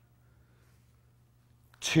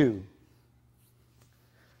 2,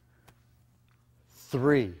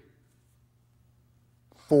 3,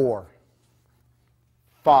 4,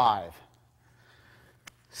 5,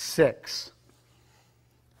 6,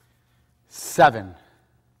 7,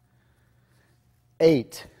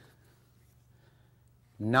 8,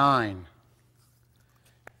 9,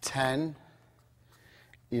 10,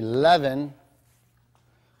 11,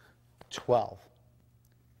 12.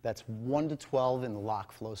 That's 1 to 12 in the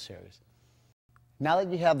lock flow series. Now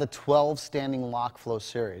that you have the 12 standing lock flow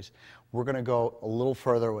series, we're going to go a little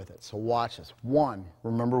further with it. So watch this. 1,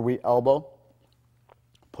 remember we elbow,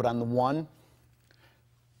 put on the 1,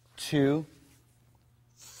 2,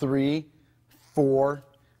 3, 4,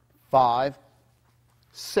 5,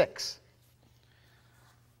 6,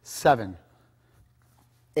 7,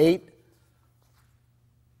 8,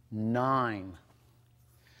 9,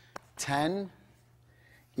 10,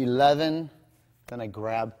 11, then I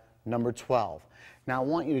grab number 12. Now I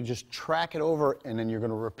want you to just track it over and then you're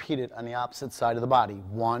going to repeat it on the opposite side of the body.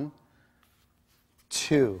 1,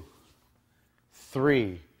 2,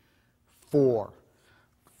 3, 4,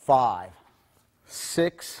 5,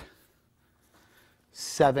 6,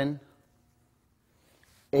 7,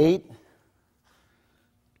 8,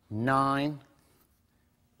 9,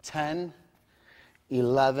 10,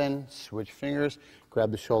 11, switch fingers,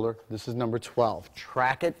 grab the shoulder. This is number 12.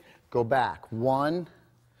 Track it, go back. 1,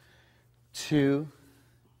 2,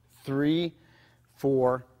 3,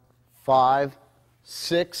 4, 5,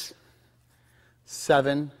 6,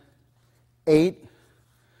 7, 8,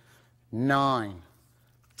 9,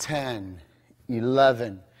 10,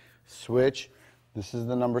 11. Switch. This is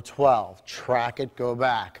the number 12. Track it, go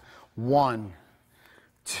back. 1,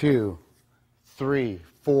 2, 3,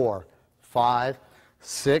 4, 5,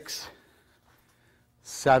 6,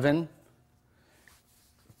 7,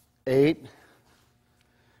 8,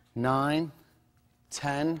 9,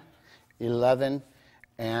 10, 11,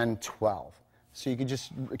 and 12. So you could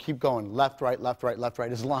just keep going, left, right, left, right, left,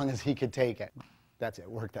 right, as long as he could take it. That's it,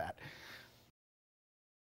 work that.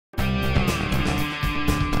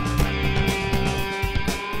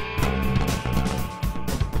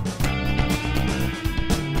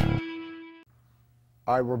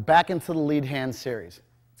 All right, we're back into the lead hand series.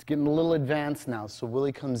 It's getting a little advanced now, so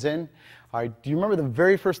Willie comes in. All right, do you remember the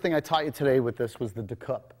very first thing I taught you today with this was the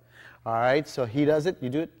decup? All right, so he does it, you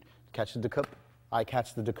do it, catch the decup, I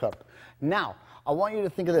catch the decup. Now, I want you to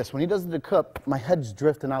think of this. When he does the decup, my head's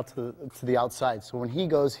drifting out to the outside. So when he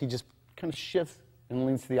goes, he just kind of shifts and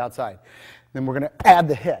leans to the outside. Then we're going to add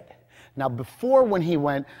the hit. Now, before when he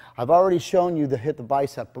went, I've already shown you the hit the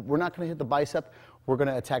bicep, but we're not going to hit the bicep. We're going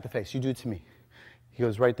to attack the face. You do it to me. He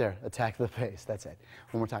goes right there. Attack the face. That's it.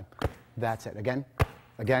 One more time. That's it. Again,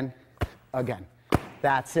 again, again.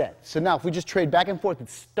 That's it. So now if we just trade back and forth, it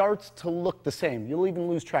starts to look the same. You'll even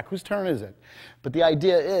lose track. Whose turn is it? But the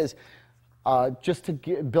idea is just to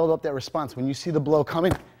build up that response. When you see the blow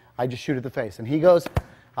coming, I just shoot at the face. And he goes,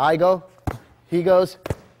 I go, he goes,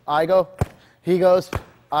 I go, he goes,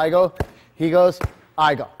 I go, he goes,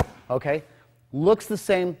 I go. Okay? Looks the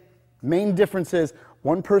same. Main difference is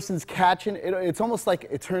one person's catching. It's almost like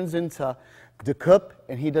it turns into decup,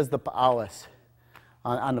 and he does the pa'awas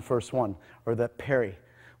on the first one, or the parry,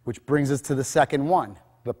 which brings us to the second one,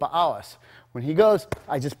 the pa'awas. When he goes,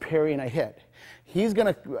 I just parry and I hit. He's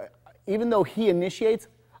going to, even though he initiates,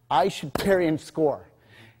 I should parry and score.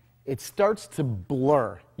 It starts to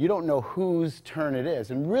blur. You don't know whose turn it is.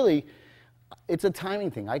 And really, it's a timing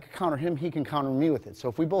thing. I can counter him, he can counter me with it. So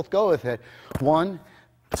if we both go with it, 1,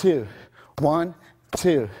 2, 1,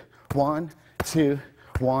 2, 1, 2,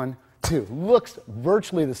 1, 2. Looks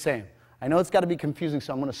virtually the same. I know it's got to be confusing,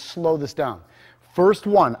 so I'm going to slow this down. First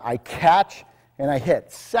one, I catch and I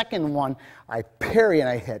hit. Second one, I parry and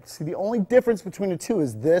I hit. See, the only difference between the two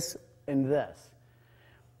is this and this.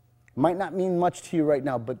 Might not mean much to you right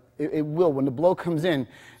now, but it will when the blow comes in.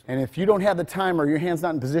 And if you don't have the time or your hand's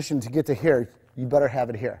not in position to get to here, you better have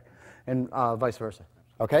it here, and vice versa.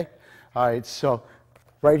 Okay? All right, so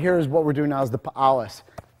right here is what we're doing now is the pa'awas,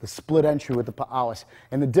 the split entry with the pa'awas.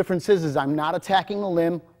 And the difference is I'm not attacking the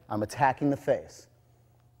limb, I'm attacking the face.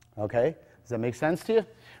 Okay? Does that make sense to you?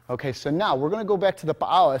 Okay, so now we're going to go back to the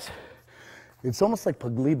pa'awas. It's almost like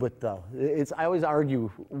paglibot, though. I always argue,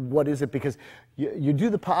 what is it? Because you do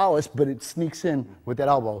the pa'awas, but it sneaks in with that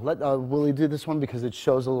elbow. Let Willie do this one because it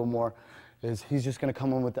shows a little more. He's just going to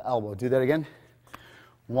come in with the elbow. Do that again.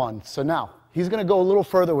 1. So now, he's going to go a little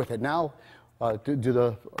further with it. Now, do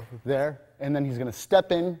the there, and then he's going to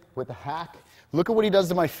step in with the hack. Look at what he does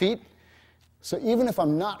to my feet. So even if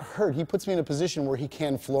I'm not hurt, he puts me in a position where he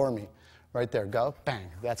can floor me. Right there, go, bang,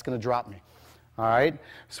 that's going to drop me. All right?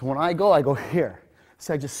 So when I go here.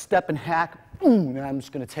 So I just step and hack, boom, and I'm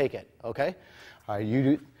just going to take it, okay? All right, you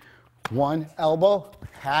do 1 elbow,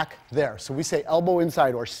 hack there. So we say elbow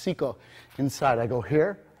inside or siko inside. I go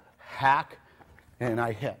here, hack, and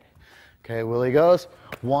I hit. Okay, Willie goes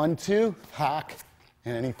 1, 2, hack,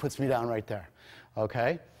 and then he puts me down right there.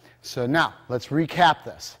 Okay? So now, let's recap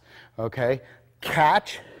this. Okay?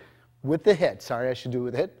 Catch with the hit. Sorry, I should do it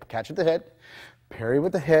with the hit. Catch with the hit. Parry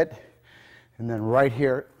with the hit. And then right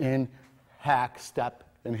here in hack, step,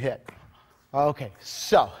 and hit. Okay,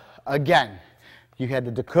 so again, you had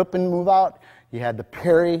the decup and move out. You had the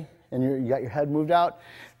parry, and you got your head moved out.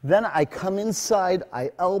 Then I come inside,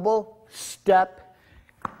 I elbow, step,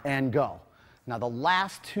 and go. Now the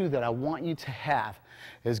last two that I want you to have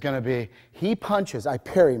is going to be, he punches, I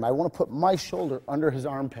parry him. I want to put my shoulder under his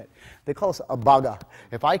armpit. They call this a baga.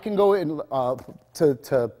 If I can go in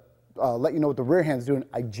to let you know what the rear hand's doing,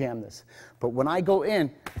 I jam this. But when I go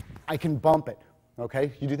in, I can bump it.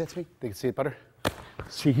 Okay? You do that to me? They can see it better?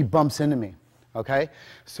 See, he bumps into me. Okay?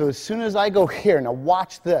 So as soon as I go here, now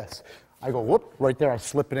watch this. I go, whoop, right there, I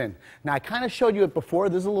slip it in. Now, I kind of showed you it before.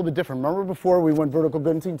 This is a little bit different. Remember before we went vertical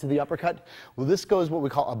gunting to the uppercut? Well, this goes what we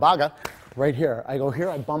call a baga right here. I go here,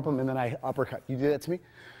 I bump him, and then I uppercut. You do that to me?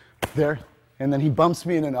 There. And then he bumps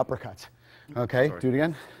me and then uppercuts. Okay? Sorry. Do it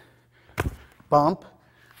again. Bump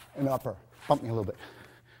and upper. Bump me a little bit.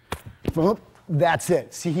 Bump. That's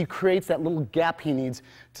it. See, he creates that little gap he needs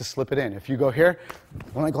to slip it in. If you go here,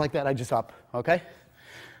 when I go like that, I just up. Okay?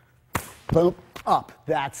 Boom. Up.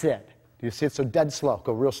 That's it. Do you see it? So dead slow.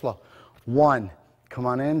 Go real slow. 1. Come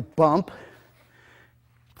on in. Bump.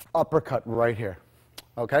 Uppercut right here.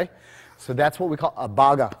 Okay? So that's what we call a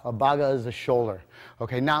baga. A baga is a shoulder.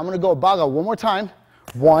 Okay, now I'm going to go a baga one more time.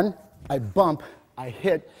 1. I bump. I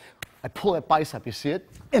hit. I pull that bicep. You see it?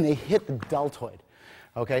 And they hit the deltoid.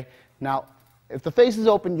 Okay? Now, if the face is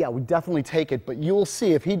open, yeah, we definitely take it. But you will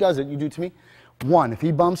see if he does it, you do to me. 1. If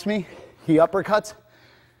he bumps me, he uppercuts.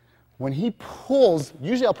 When he pulls,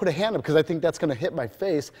 usually I'll put a hand up because I think that's going to hit my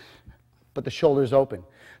face, but the shoulder's open.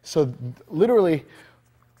 So literally,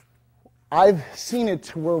 I've seen it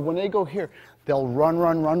to where when they go here, they'll run,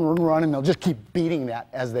 and they'll just keep beating that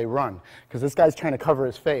as they run because this guy's trying to cover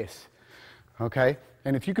his face. Okay?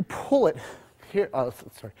 And if you could pull it here,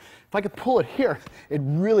 if I could pull it here, it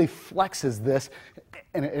really flexes this,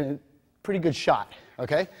 and a pretty good shot.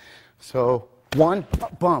 Okay? So One,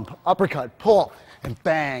 bump, uppercut, pull, and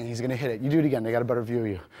bang, he's gonna hit it. You do it again, they got a better view of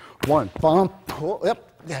you. One, bump, pull, yep,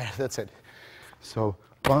 yeah, that's it. So,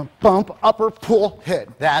 bump, bump, upper, pull, hit.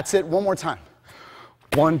 That's it, one more time.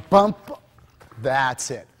 One, bump, that's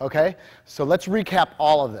it, okay? So let's recap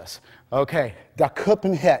all of this. Okay, duck hook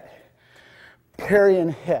and hit, parry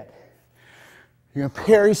and hit. You're gonna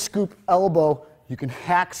parry, scoop, elbow, you can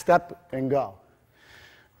hack, step, and go.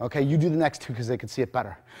 Okay, you do the next two because they can see it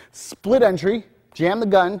better. Split entry, jam the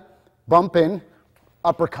gun, bump in,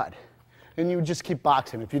 uppercut. And you would just keep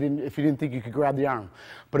boxing if you didn't think you could grab the arm.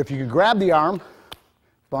 But if you could grab the arm,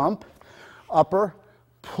 bump, upper,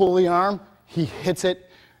 pull the arm, he hits it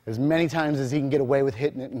as many times as he can get away with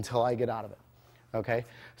hitting it until I get out of it. Okay,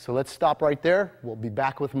 so let's stop right there. We'll be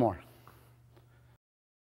back with more.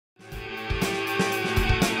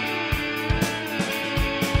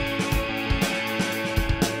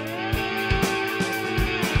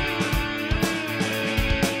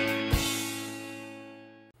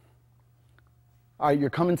 All right,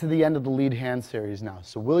 you're coming to the end of the lead hand series now.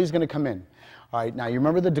 So Willie's going to come in. All right, now you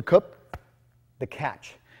remember the decoup, the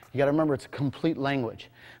catch. You got to remember it's a complete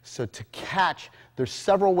language. So to catch, there's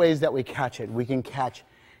several ways that we catch it. We can catch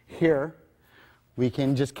here. We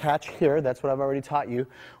can just catch here. That's what I've already taught you.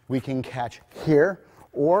 We can catch here,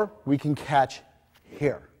 or we can catch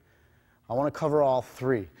here. I want to cover all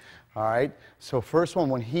three. All right, so first one,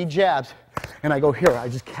 when he jabs and I go here, I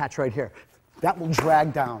just catch right here. That will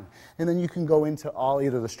drag down. And then you can go into all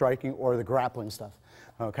either the striking or the grappling stuff.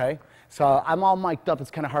 Okay? So I'm all mic'd up.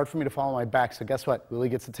 It's kind of hard for me to follow my back. So guess what? Willie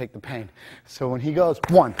gets to take the pain. So when he goes,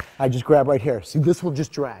 one, I just grab right here. See, this will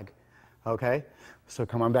just drag. Okay? So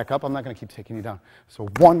come on back up. I'm not going to keep taking you down. So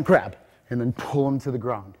one grab, and then pull him to the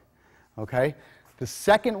ground. Okay? The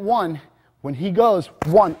second one, when he goes,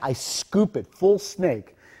 one, I scoop it, full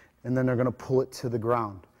snake, and then they're going to pull it to the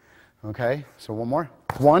ground. Okay? So one more.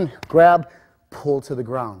 One, grab, pull to the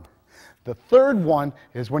ground. The third one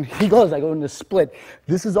is when he goes, I go into split.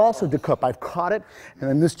 This is also decoup. I've caught it, and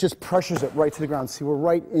then this just pressures it right to the ground. See, we're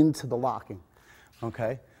right into the locking.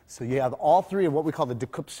 Okay? So you have all three of what we call the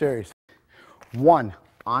decoup series. One,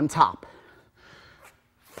 on top.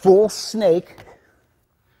 Full snake,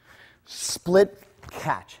 split,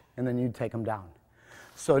 catch, and then you take them down.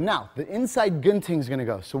 So now, the inside gunting is going to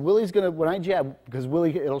go. So Willie's going to, when I jab, because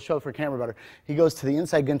Willie, it'll show for camera better, he goes to the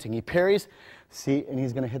inside gunting. He parries, see, and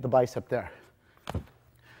he's going to hit the bicep there.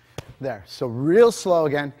 There. So real slow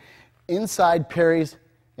again. Inside parries,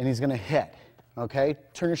 and he's going to hit. Okay?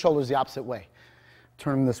 Turn your shoulders the opposite way.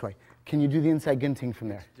 Turn them this way. Can you do the inside gunting from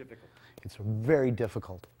there? It's difficult. It's very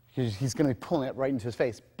difficult. He's going to be pulling it right into his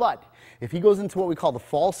face. But if he goes into what we call the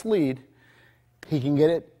false lead, he can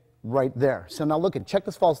get it right there. So now look, check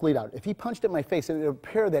this false lead out. If he punched at my face, it would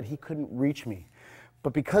appear that he couldn't reach me.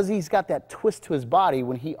 But because he's got that twist to his body,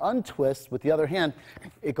 when he untwists with the other hand,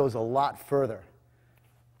 it goes a lot further.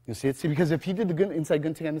 You see it? See, because if he did the inside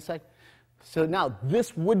gunting on this side, so now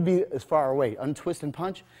this would be as far away. Untwist and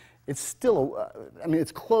punch, it's still, I mean,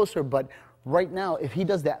 it's closer, but right now, if he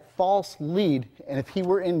does that false lead, and if he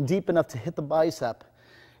were in deep enough to hit the bicep,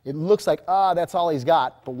 it looks like, that's all he's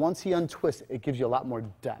got. But once he untwists, it gives you a lot more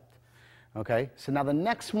depth. Okay, so now the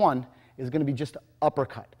next one is going to be just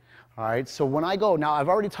uppercut. All right, so when I go, now I've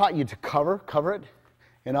already taught you to cover it,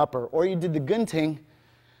 and upper, or you did the gunting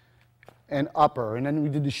and upper, and then we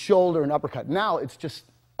did the shoulder and uppercut. Now it's just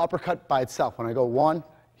uppercut by itself. When I go one,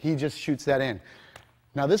 he just shoots that in.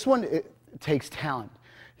 Now this one, it takes talent.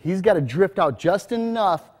 He's got to drift out just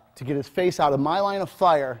enough to get his face out of my line of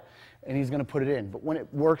fire, and he's going to put it in. But when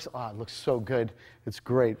it works, it looks so good. It's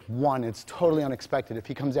great. One, it's totally unexpected. If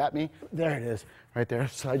he comes at me, there it is, right there.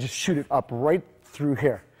 So I just shoot it up right through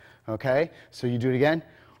here, okay? So you do it again.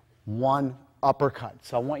 One uppercut.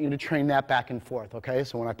 So I want you to train that back and forth, okay?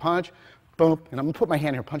 So when I punch, boom, and I'm going to put my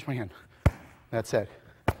hand here, punch my hand. That's it.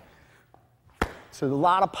 So a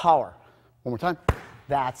lot of power. One more time.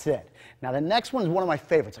 That's it. Now the next one is one of my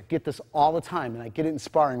favorites. I get this all the time, and I get it in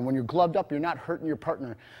sparring. When you're gloved up, you're not hurting your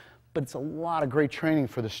partner. But it's a lot of great training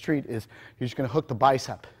for the street is you're just going to hook the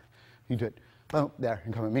bicep. You do it. Boom, there,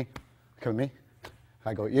 and come at me. Come at me.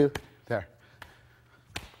 I go at you. There.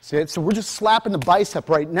 See it? So we're just slapping the bicep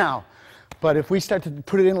right now. But if we start to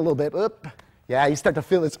put it in a little bit, yeah, you start to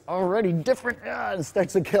feel it's already different. It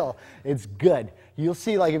starts to kill. It's good. You'll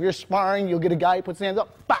see, like, if you're sparring, you'll get a guy who puts his hands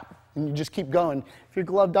up, bop, and you just keep going. If you're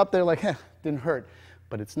gloved up, they're like, didn't hurt.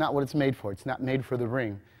 But it's not what it's made for. It's not made for the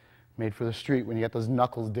ring. Made for the street when you get those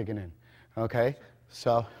knuckles digging in. Okay?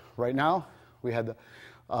 So right now, we had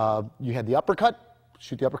you had the uppercut,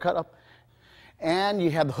 shoot the uppercut up, and you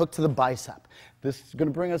had the hook to the bicep. This is going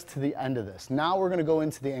to bring us to the end of this. Now we're going to go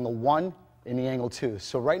into the angle 1, in the angle 2.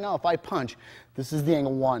 So right now, if I punch, this is the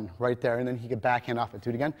angle 1 right there, and then he could backhand off it. Do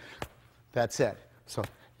it again. That's it. So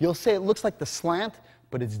you'll say it looks like the slant,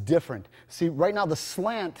 but it's different. See, right now the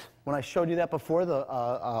slant, when I showed you that before,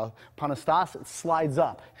 the panastas, it slides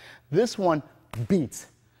up. This one beats.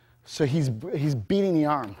 So he's beating the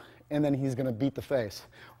arm, and then he's going to beat the face.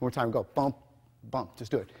 One more time, go. Bump, bump.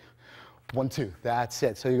 Just do it. 1, 2. That's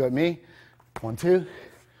it. So you go at me. 1, 2.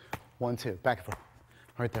 1, 2. Back and forth.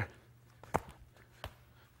 Right there.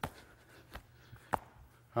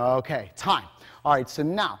 Okay, time. All right, so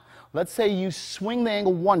now, let's say you swing the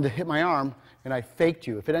angle 1 to hit my arm, and I faked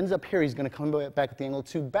you. If it ends up here, he's going to come back at the angle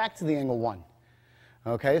 2, back to the angle 1.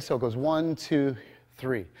 Okay, so it goes 1, 2,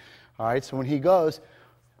 3. All right, so when he goes,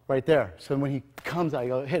 right there. So when he comes out, you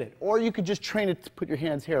go hit it. Or you could just train it to put your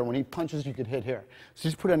hands here. When he punches, you could hit here. So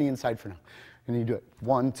just put it on the inside for now. And you do it.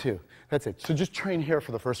 1, 2. That's it. So just train here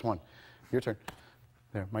for the first one. Your turn.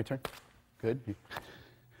 There, my turn. Good.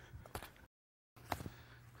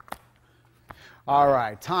 All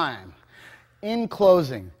right, time. In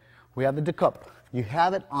closing, we have the decup. You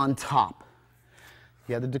have it on top.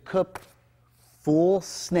 You have the decup full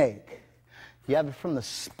snake. You have it from the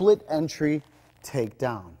split entry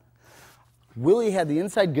takedown. Willie had the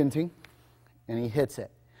inside gunting, and he hits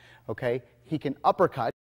it. Okay? He can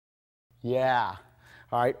uppercut. Yeah.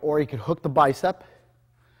 All right, or he could hook the bicep.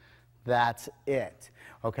 That's it.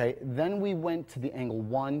 Okay? Then we went to the angle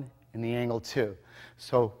 1 and the angle 2.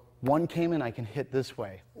 So 1 came in, I can hit this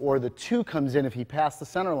way. Or the 2 comes in if he passed the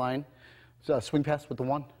center line. So swing pass with the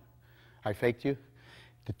 1. I faked you.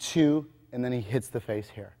 The 2, and then he hits the face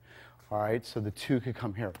here. All right, so the 2 could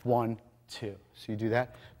come here. 1, 2. So you do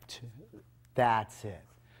that. 2. That's it.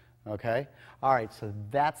 Okay? All right, so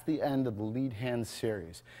that's the end of the lead hand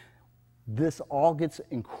series. This all gets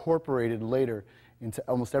incorporated later into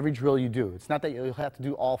almost every drill you do. It's not that you'll have to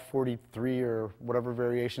do all 43 or whatever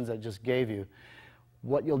variations I just gave you.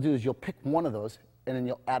 What you'll do is you'll pick one of those, and then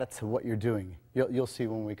you'll add it to what you're doing. You'll see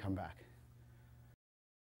when we come back.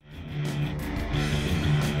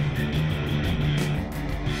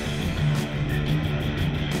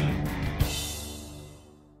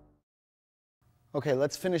 Okay,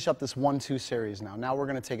 let's finish up this 1-2 series now. Now we're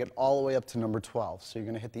going to take it all the way up to number 12. So you're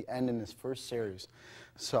going to hit the end in this first series.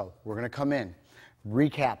 So we're going to come in,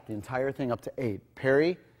 recap the entire thing up to 8.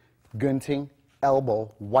 Parry, gunting,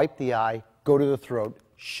 elbow, wipe the eye, go to the throat,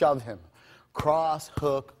 shove him. Cross,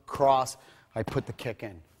 hook, cross, I put the kick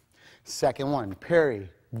in. Second one, parry,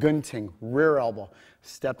 gunting, rear elbow,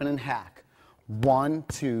 step in and hack. 1,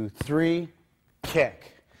 2, 3,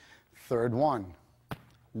 kick. Third one,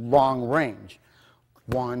 long range.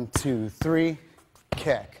 1, 2, 3,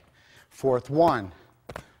 kick. Fourth one,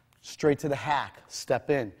 straight to the hack, step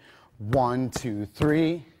in. 1, 2,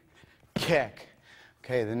 3, kick.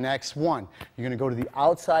 Okay, the next one, you're going to go to the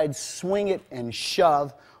outside, swing it, and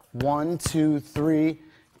shove. 1, 2, 3,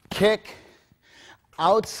 kick.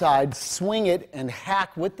 Outside, swing it, and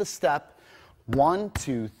hack with the step. 1,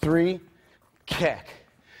 2, 3, kick.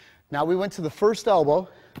 Now we went to the first elbow.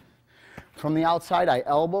 From the outside, I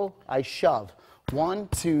elbow, I shove. 1,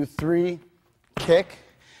 2, 3, kick.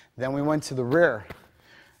 Then we went to the rear.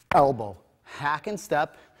 Elbow, hack and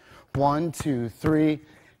step. 1, 2, 3,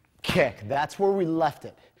 kick. That's where we left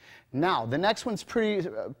it. Now, the next one's pretty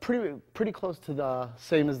close to the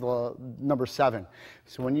same as the number 7.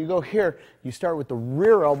 So when you go here, you start with the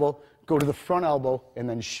rear elbow, go to the front elbow, and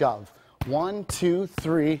then shove. 1, 2,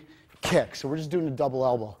 3, kick. So we're just doing a double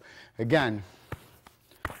elbow. Again.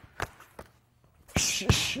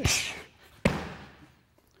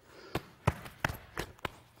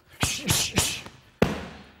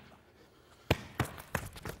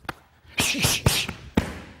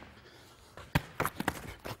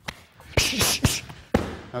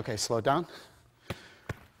 Okay, slow it down.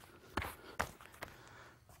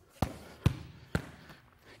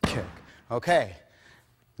 Kick. Okay,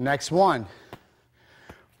 next one.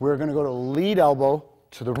 We're going to go to lead elbow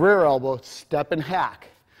to the rear elbow, step and hack.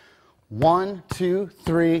 1, 2,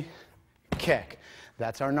 3, kick.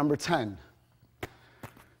 That's our number 10.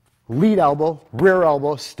 Lead elbow, rear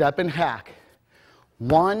elbow, step and hack.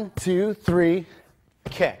 1, 2, 3,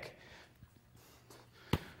 kick.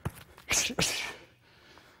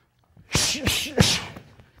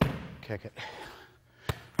 Kick it.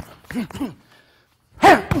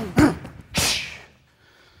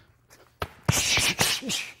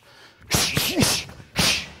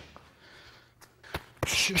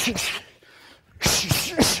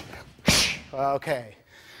 Okay.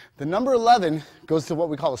 The number 11 goes to what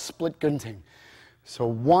we call a split gunting. So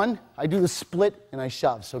 1, I do the split and I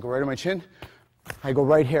shove. So go right on my chin. I go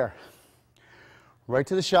right here. Right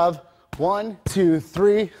to the shove. 1, 2,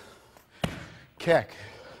 3, kick.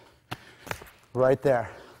 Right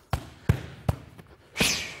there.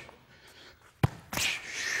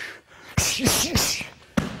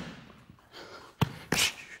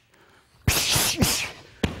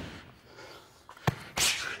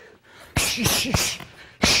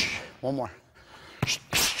 One more.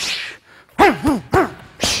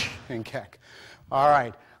 And kick. All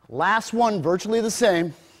right. Last one, virtually the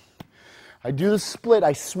same. I do the split.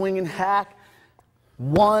 I swing and hack.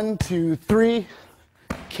 1, 2, 3,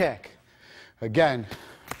 kick. Again.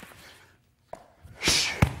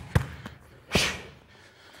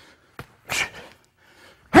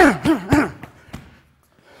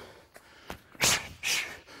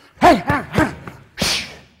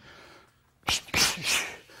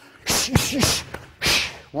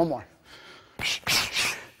 One more.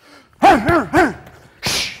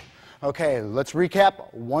 Okay, let's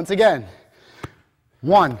recap once again.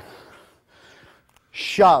 1,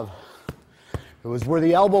 shove. It was where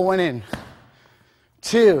the elbow went in.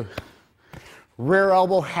 2, rear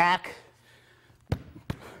elbow hack.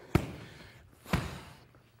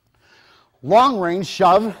 Long range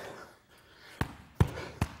shove.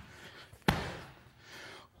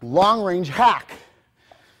 Long range hack.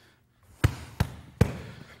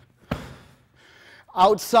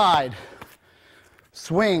 Outside,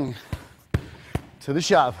 swing to the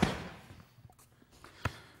shove.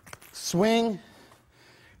 Swing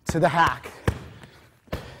to the hack.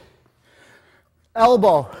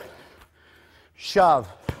 Elbow, shove.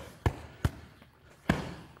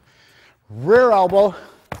 Rear elbow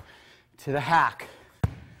to the hack.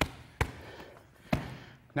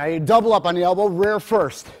 Now you double up on the elbow, rear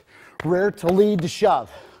first. Rear to lead to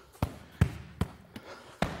shove.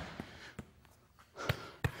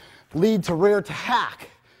 Lead to rear to hack.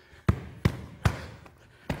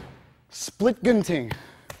 Split gunting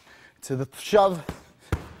to the shove.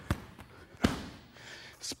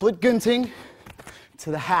 Split gunting to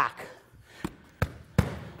the hack.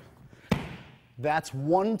 That's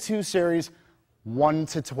 1-2 series, 1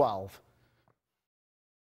 to 12.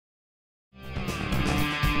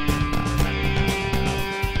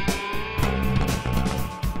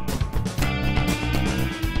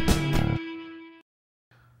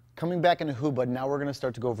 Coming back into Hubud, now we're going to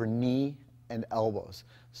start to go over knee and elbows.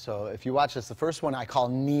 So if you watch this, the first one I call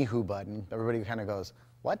knee Hubud, and everybody kind of goes,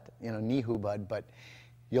 what? You know, knee Hubud, but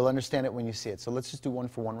you'll understand it when you see it. So let's just do 1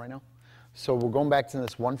 for 1 right now. So we're going back to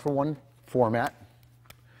this 1 for 1 format,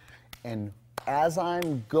 and as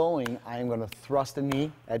I'm going, I'm going to thrust a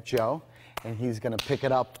knee at Joe, and he's going to pick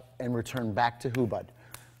it up and return back to Hubud.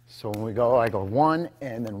 So when we go, I go 1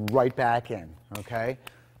 and then right back in, okay?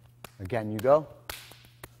 Again, you go.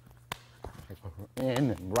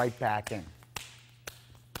 In and right back in.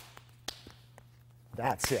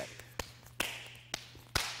 That's it.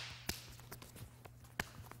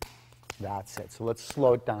 That's it. So let's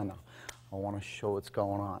slow it down now. I want to show what's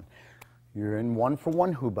going on. You're in 1 for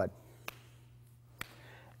 1 Hubud.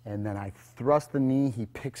 And then I thrust the knee, he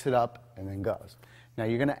picks it up, and then goes. Now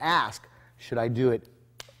you're going to ask, should I do it,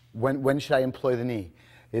 when should I employ the knee?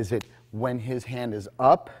 Is it when his hand is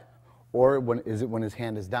up, or is it when his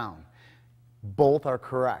hand is down? Both are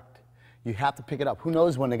correct. You have to pick it up. Who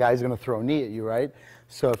knows when the guy's going to throw a knee at you, right?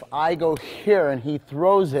 So if I go here and he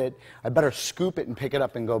throws it, I better scoop it and pick it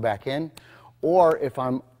up and go back in. Or if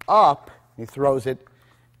I'm up, he throws it,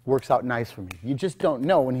 works out nice for me. You just don't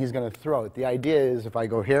know when he's going to throw it. The idea is if I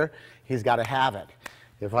go here, he's got to have it.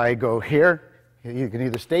 If I go here, he can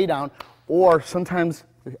either stay down, or sometimes,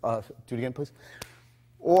 do it again, please.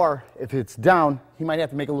 Or if it's down, he might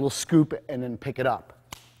have to make a little scoop and then pick it up.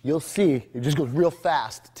 You'll see, it just goes real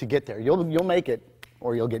fast to get there. You'll make it,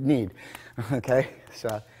 or you'll get kneed. Okay? So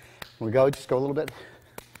when we go, just go a little bit.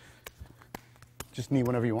 Just knee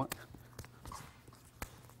whenever you want.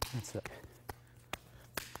 That's it.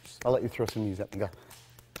 I'll let you throw some knees up and go.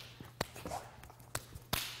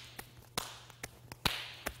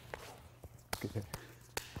 Good.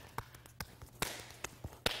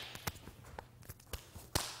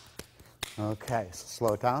 Okay, so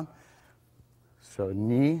slow it down. So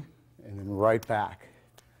knee, and then right back.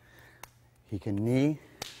 He can knee,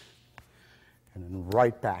 and then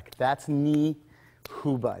right back. That's knee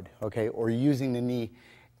Hubud, okay, or using the knee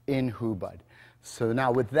in Hubud. So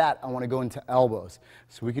now with that, I want to go into elbows.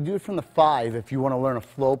 So we can do it from the 5 if you want to learn a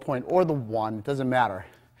flow point, or the 1, it doesn't matter.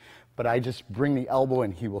 But I just bring the elbow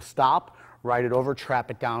in. He will stop, ride it over,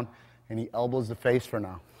 trap it down, and he elbows the face for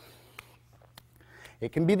now.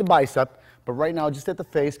 It can be the bicep, but right now just at the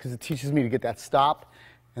face, because it teaches me to get that stop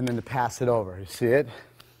and then to pass it over. You see it?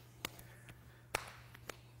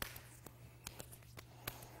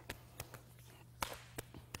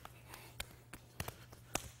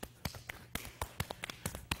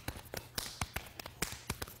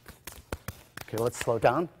 Okay, let's slow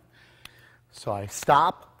down. So I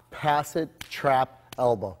stop, pass it, trap,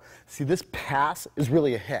 elbow. See, this pass is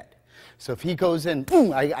really a hit. So if he goes in,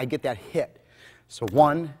 boom, I get that hit. So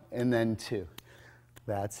 1 and then 2.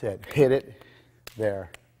 That's it. Hit it there.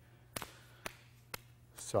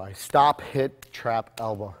 So I stop, hit, trap,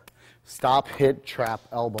 elbow. Stop, hit, trap,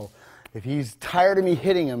 elbow. If he's tired of me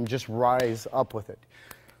hitting him, just rise up with it.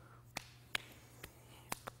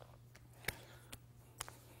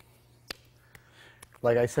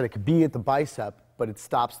 Like I said, it could be at the bicep, but it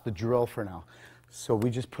stops the drill for now. So we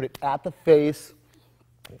just put it at the face,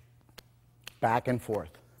 back and forth.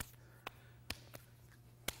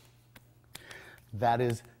 That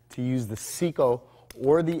is to use the Seiko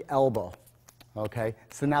or the elbow. Okay?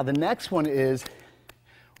 So now the next one is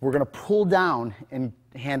we're going to pull down and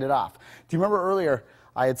hand it off. Do you remember earlier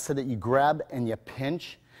I had said that you grab and you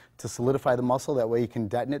pinch to solidify the muscle? That way you can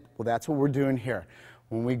detonate. Well, that's what we're doing here.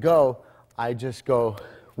 When we go, I just go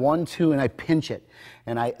 1, 2, and I pinch it.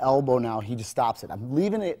 And I elbow now. He just stops it. I'm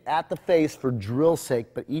leaving it at the face for drill's sake,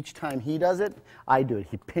 but each time he does it, I do it.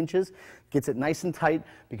 He pinches, gets it nice and tight,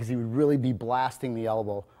 because he would really be blasting the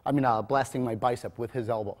elbow. Blasting my bicep with his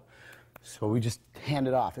elbow. So we just hand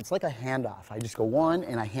it off. It's like a handoff. I just go 1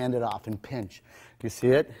 and I hand it off and pinch. Do you see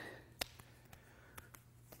it?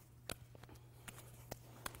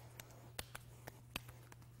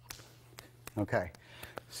 Okay.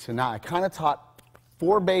 So now I kind of taught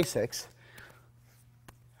 4 basics.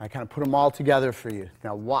 I kind of put them all together for you.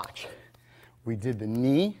 Now watch. We did the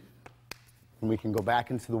knee, and we can go back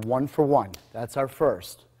into the 1 for 1. That's our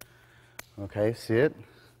first. Okay, see it?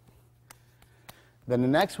 Then the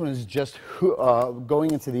next one is just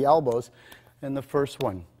going into the elbows, and the first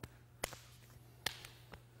one.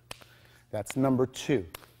 That's number 2.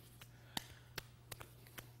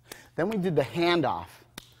 Then we did the handoff.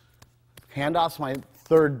 Handoff's my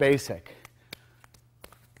 3rd basic.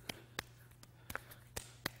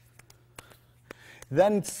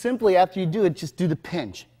 Then simply after you do it, just do the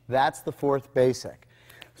pinch. That's the 4th basic.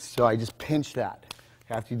 So I just pinch that.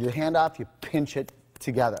 After you do the handoff, you pinch it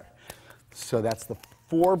together. So that's the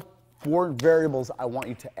four variables I want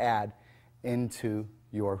you to add into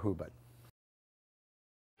your hubud.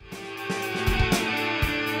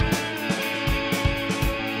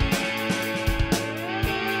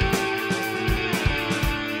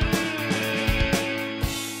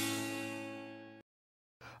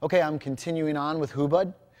 Okay, I'm continuing on with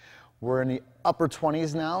hubud. We're in the upper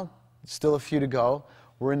 20s now, still a few to go.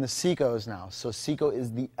 We're in the Seikos now. So Seiko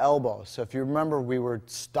is the elbow. So if you remember, we were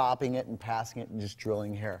stopping it and passing it and just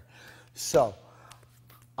drilling here. So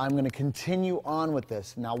I'm going to continue on with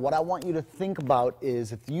this. Now what I want you to think about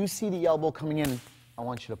is if you see the elbow coming in, I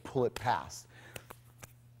want you to pull it past.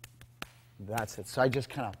 That's it. So I just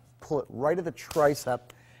kind of pull it right at the tricep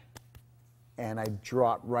and I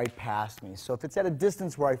draw it right past me. So if it's at a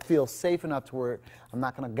distance where I feel safe enough to where I'm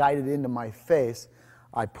not going to guide it into my face,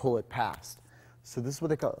 I pull it past. So this is what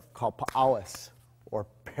they call pa'awis, or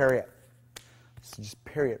parry it. So just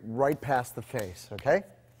parry it right past the face, okay?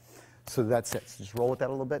 So that's it. So just roll with that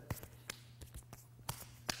a little bit.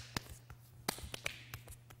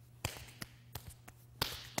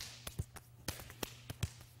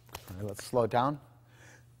 All right, let's slow it down.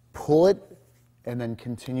 Pull it, and then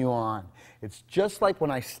continue on. It's just like when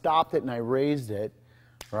I stopped it and I raised it,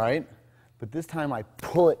 right? But this time I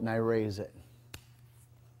pull it and I raise it.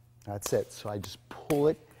 That's it. So I just pull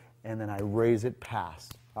it and then I raise it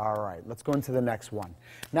past. All right, let's go into the next one.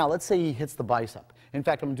 Now, let's say he hits the bicep. In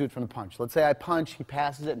fact, I'm going to do it from the punch. Let's say I punch, he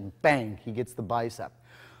passes it, and bang, he gets the bicep.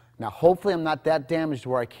 Now, hopefully I'm not that damaged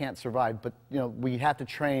where I can't survive, but you know, we have to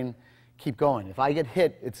train, keep going. If I get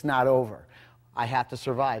hit, it's not over. I have to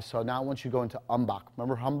survive. So now I want you to go into umbak.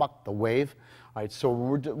 Remember umbak, the wave? All right, so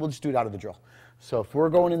we'll just do it out of the drill. So if we're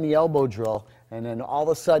going in the elbow drill, and then all of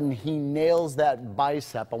a sudden he nails that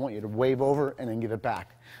bicep, I want you to wave over and then give it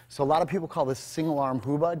back. So a lot of people call this single arm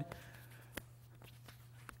hubud.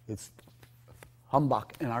 It's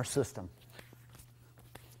umbak in our system.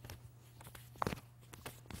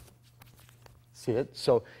 See it?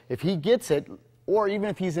 So if he gets it, or even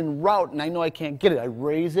if he's en route and I know I can't get it, I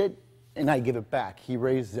raise it and I give it back. He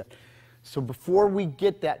raises it. So before we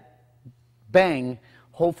get that bang,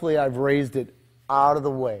 hopefully I've raised it out of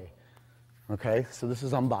the way. Okay, so this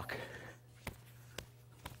is umbak.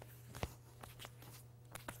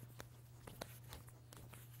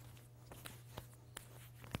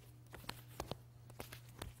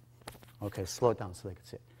 Okay, slow it down so they can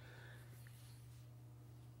see it.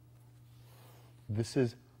 This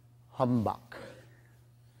is umbak.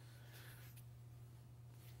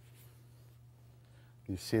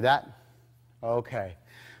 You see that? Okay.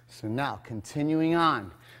 So now, continuing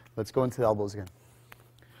on, let's go into the elbows again.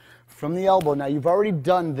 From the elbow, now you've already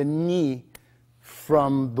done the knee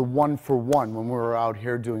from the 1-for-1 when we were out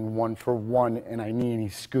here doing 1-for-1 and I knee and he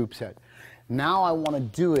scoops it. Now I want to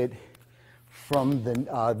do it from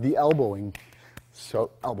the elbowing.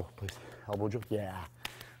 So elbow, please. Elbow drill, yeah.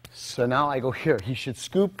 So now I go here. He should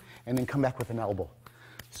scoop and then come back with an elbow.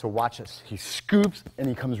 So watch this. He scoops and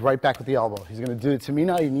he comes right back with the elbow. He's going to do it to me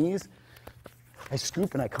now. He knees. I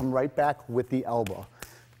scoop and I come right back with the elbow.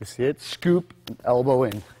 You see it? Scoop, elbow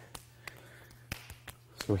in.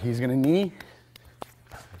 So he's going to knee,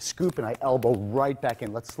 I scoop, and I elbow right back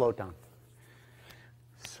in. Let's slow it down.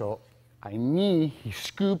 So I knee, he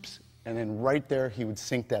scoops, and then right there he would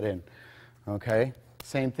sink that in. Okay?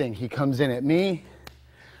 Same thing. He comes in at me,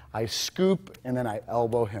 I scoop, and then I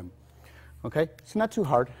elbow him. Okay? It's not too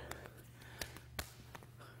hard.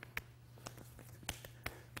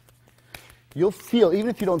 You'll feel, even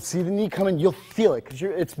if you don't see the knee coming, you'll feel it because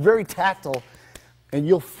it's very tactile, and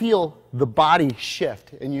you'll feel the body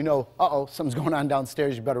shift, and you know, uh-oh, something's going on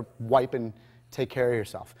downstairs. You better wipe and take care of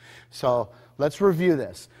yourself. So let's review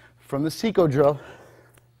this. From the Seco drill,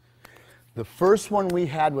 the first one we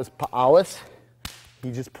had was pa'awas.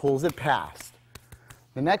 He just pulls it past.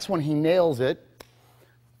 The next one, he nails it,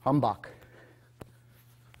 humbak.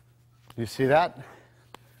 You see that?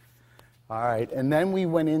 All right, and then we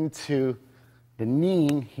went into the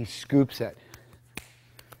kneeing, he scoops it.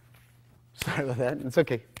 Sorry about that. It's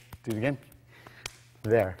okay. Do it again.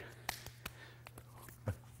 There.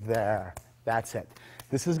 There. That's it.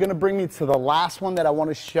 This is going to bring me to the last one that I want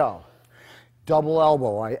to show. Double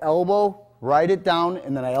elbow. I elbow, ride it down,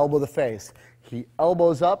 and then I elbow the face. He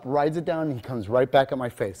elbows up, rides it down, and he comes right back at my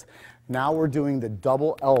face. Now we're doing the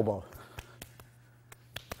double elbow.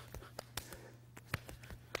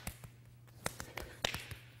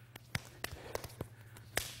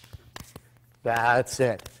 That's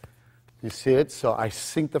it. You see it? So I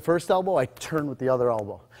sink the first elbow, I turn with the other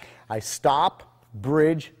elbow. I stop,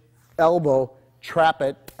 bridge, elbow, trap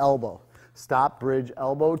it, elbow. Stop, bridge,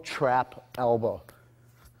 elbow, trap, elbow.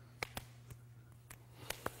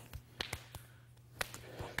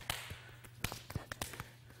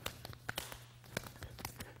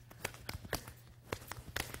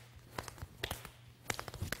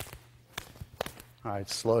 All right,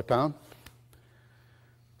 slow it down.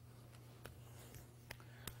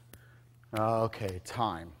 Okay,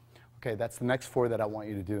 time. Okay, that's the next 4 that I want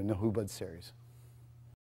you to do in the Hubud series.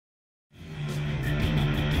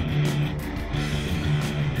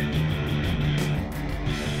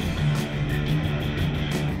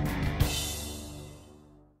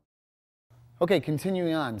 Okay,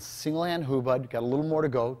 continuing on. Single hand Hubud, got a little more to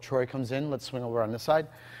go. Troy comes in, let's swing over on this side.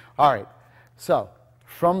 All right, so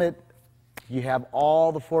from it, you have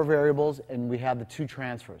all the 4 variables and we have the 2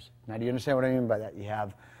 transfers. Now, do you understand what I mean by that? You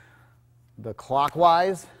have the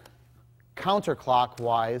clockwise,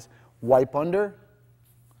 counterclockwise, wipe under,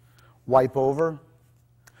 wipe over.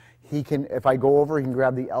 He can, if I go over, he can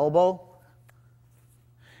grab the elbow.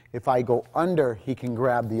 If I go under, he can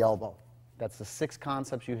grab the elbow. That's the 6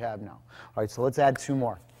 concepts you have now. All right, so let's add 2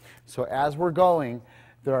 more. So as we're going,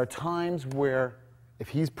 there are times where if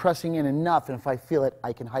he's pressing in enough, and if I feel it,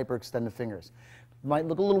 I can hyperextend the fingers. It might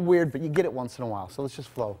look a little weird, but you get it once in a while. So let's just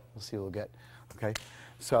flow. We'll see what we'll get. Okay?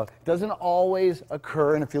 So it doesn't always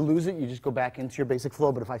occur, and if you lose it, you just go back into your basic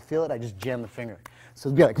flow. But if I feel it, I just jam the finger. So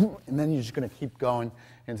it'll be like, and then you're just going to keep going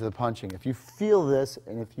into the punching. If you feel this,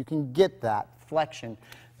 and if you can get that flexion,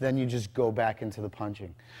 then you just go back into the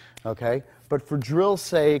punching. Okay? But for drill's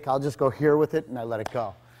sake, I'll just go here with it, and I let it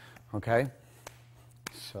go. Okay?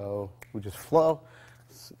 So we just flow.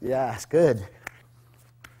 Yes, good.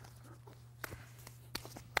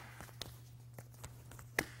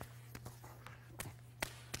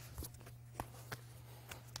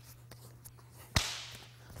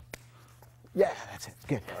 Yeah, that's it.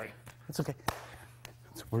 Good. Sorry. That's okay.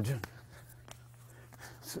 That's what we're doing.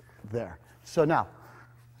 So, there. So now,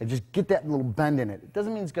 I just get that little bend in it. It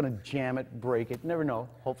doesn't mean it's going to jam it, break it. Never know.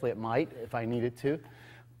 Hopefully it might if I need it to.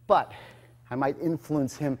 But I might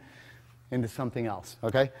influence him into something else.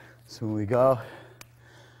 Okay? So when we go,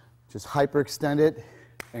 just hyperextend it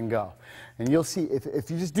and go. And you'll see,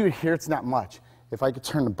 if you just do it here, it's not much. If I could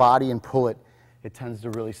turn the body and pull it, it tends to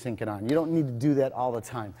really sink it on. You don't need to do that all the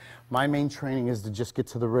time. My main training is to just get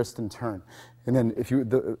to the wrist and turn. And then if you,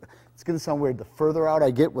 it's going to sound weird, the further out I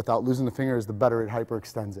get without losing the fingers, the better it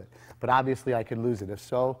hyperextends it. But obviously I could lose it. If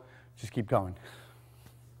so, just keep going.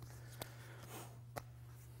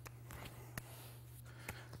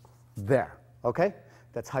 There, okay?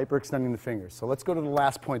 That's hyperextending the fingers. So let's go to the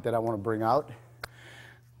last point that I want to bring out.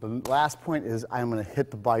 The last point is I'm going to hit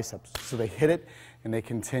the biceps. So they hit it and they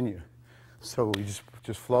continue. So we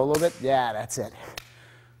just flow a little bit. Yeah, that's it.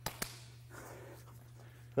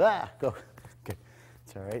 Ah, go. Okay,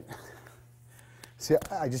 it's all right. See,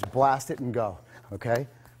 I just blast it and go, okay?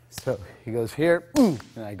 So he goes here, and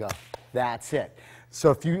I go. That's it.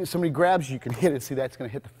 So if somebody grabs you, you can hit it. See, that's going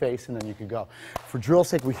to hit the face, and then you can go. For drill's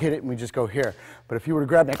sake, we hit it, and we just go here. But if you were to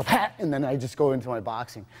grab me, I go, pat, and then I just go into my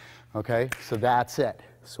boxing, okay? So that's it.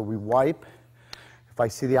 So we wipe. If I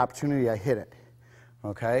see the opportunity, I hit it,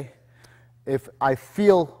 okay? If I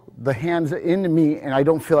feel the hands into me and I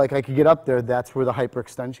don't feel like I could get up there, that's where the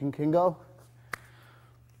hyperextension can go.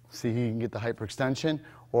 See, you can get the hyperextension,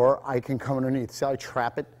 or I can come underneath. See how I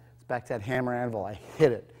trap it? It's back to that hammer anvil. I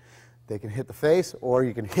hit it. They can hit the face, or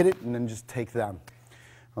you can hit it and then just take them.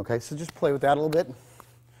 Okay, so just play with that a little bit.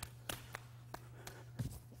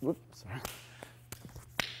 Whoops, sorry.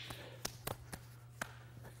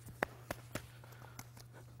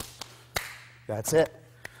 That's it.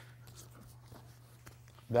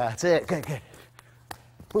 That's it. Good, good.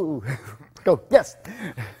 Ooh. Go. Yes.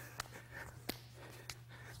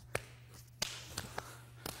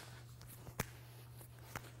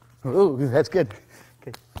 Ooh, that's good.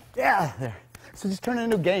 Okay. Yeah, there. So just turn it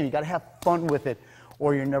into a game. You got to have fun with it,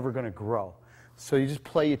 or you're never going to grow. So you just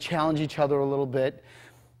play. You challenge each other a little bit.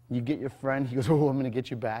 You get your friend. He goes, "Oh, I'm going to get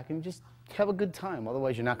you back," and you just have a good time.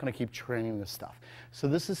 Otherwise, you're not going to keep training this stuff. So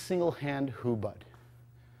this is single hand hubud.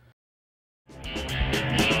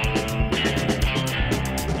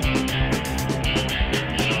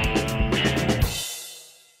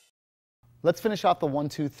 Let's finish off the 1,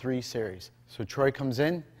 2, 3 series. So Troy comes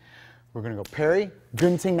in. We're going to go parry,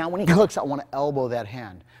 gunting. Now when he hooks, I want to elbow that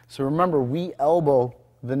hand. So remember, we elbow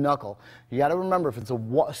the knuckle. You got to remember, if it's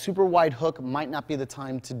a super wide hook, it might not be the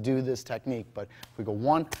time to do this technique. But if we go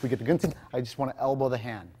 1, we get the gunting, I just want to elbow the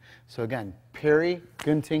hand. So again, parry,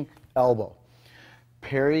 gunting, elbow.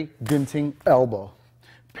 Parry, gunting, elbow.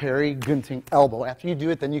 Parry, gunting, elbow. After you do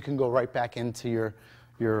it, then you can go right back into your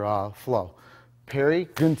flow. Parry,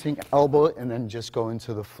 gunting, elbow, and then just go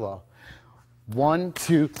into the flow. 1,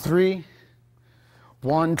 2, 3.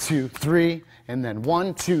 1, 2, 3. And then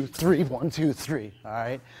 1, 2, 3. 1, 2, 3. All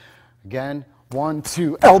right. Again, 1,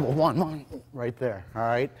 2, elbow. 1, 1. Right there. All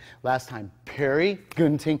right. Last time. Parry,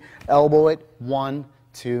 gunting, elbow it. 1,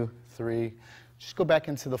 2, 3. Just go back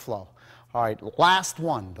into the flow. All right. Last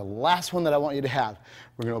one. The last one that I want you to have.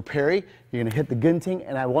 We're going to go parry. You're going to hit the gunting,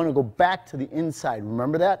 and I want to go back to the inside.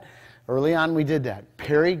 Remember that? Early on we did that.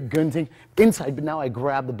 Parry, gunting, inside, but now I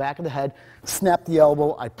grab the back of the head, snap the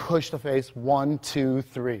elbow, I push the face, 1, 2,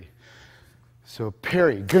 3. So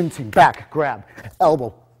parry, gunting, back, grab,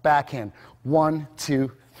 elbow, backhand, 1,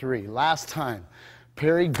 2, 3. Last time.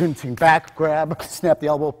 Parry, gunting, back, grab, snap the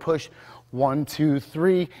elbow, push, 1, 2,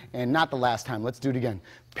 3. And not the last time. Let's do it again.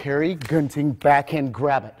 Parry, gunting, backhand,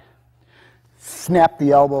 grab it. Snap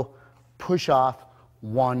the elbow, push off,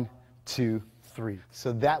 1, 2, 3.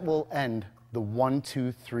 So that will end the 1,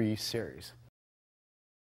 2, 3 series.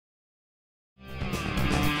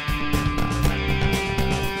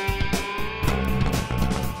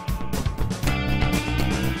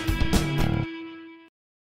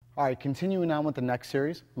 All right, continuing on with the next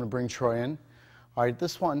series, I'm going to bring Troy in. All right,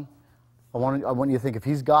 this one, I want you to think, if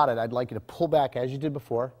he's got it, I'd like you to pull back as you did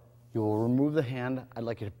before. You will remove the hand. I'd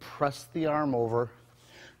like you to press the arm over,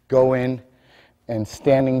 go in, and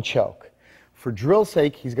standing choke. For drill's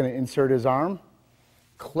sake, he's going to insert his arm,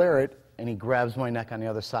 clear it, and he grabs my neck on the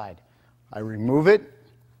other side. I remove it,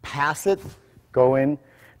 pass it, go in,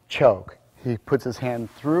 choke. He puts his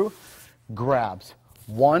hand through, grabs.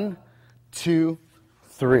 1, 2,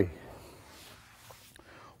 3.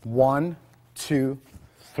 1, 2,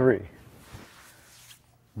 3.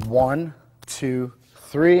 1, 2,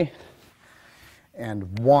 3.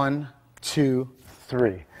 And 1, 2,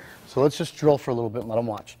 3. So let's just drill for a little bit and let him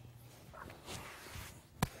watch.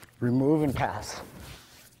 Remove and pass.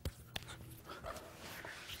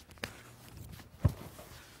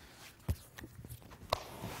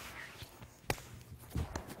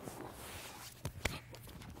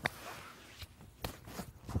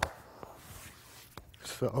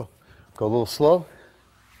 So, go a little slow.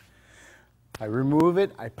 I remove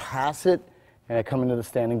it, I pass it, and I come into the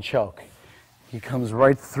standing choke. He comes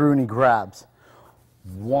right through and he grabs.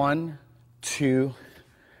 1, 2,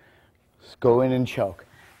 go in and choke.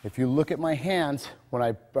 If you look at my hands, when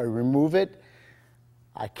I remove it,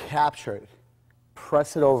 I capture it,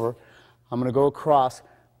 press it over. I'm going to go across.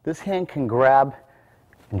 This hand can grab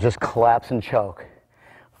and just collapse and choke.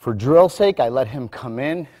 For drill's sake, I let him come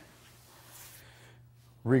in,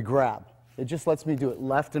 re-grab. It just lets me do it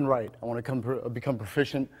left and right. I want to become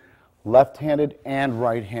proficient left-handed and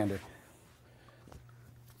right-handed.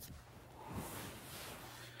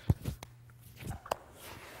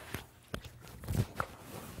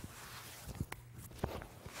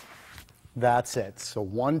 That's it. So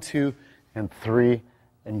 1, 2, and 3,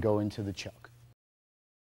 and go into the choke.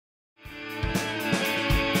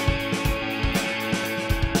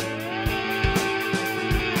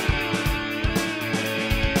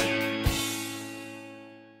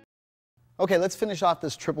 Okay, let's finish off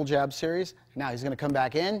this triple jab series. Now he's going to come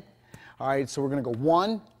back in. All right, so we're going to go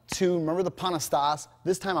 1, 2. Remember the panastas.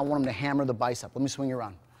 This time I want him to hammer the bicep. Let me swing you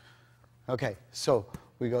around. Okay, so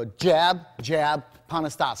we go jab, jab,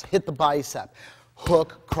 panastas. Hit the bicep.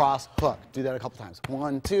 Hook, cross, hook. Do that a couple times.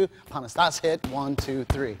 1, 2, panastas hit. 1, 2,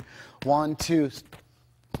 3. 1, 2.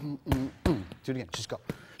 Do it again. Just go.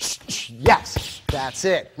 Yes, that's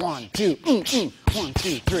it. 1, 2, 1,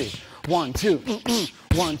 2, 3. 1, 2,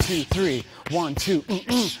 1, 2, 3. 1, 2,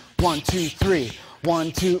 1, 2, 3.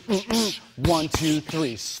 1, 2, 1, 2,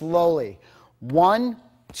 3. Slowly. 1,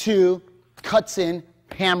 2, cuts in,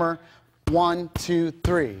 hammer. 1, 2,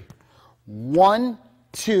 3. 1,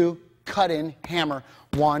 2, cut in, hammer.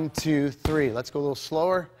 1, 2, 3. Let's go a little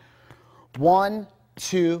slower. 1,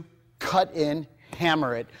 2, cut in,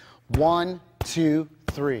 hammer it. 1, 2,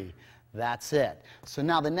 3. That's it. So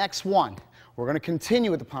now the next one, we're going to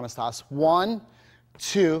continue with the panastas. 1,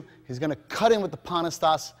 2. He's going to cut in with the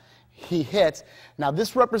panastas. He hits. Now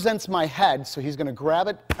this represents my head, so he's going to grab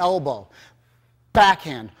it, elbow,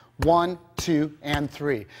 backhand. 1, 2, and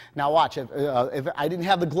 3. Now watch, if I didn't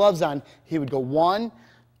have the gloves on, he would go 1,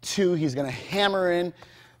 2, he's going to hammer in,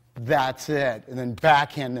 that's it, and then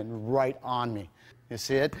backhand and right on me. You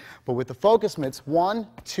see it? But with the focus mitts, 1,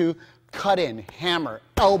 2, cut in, hammer,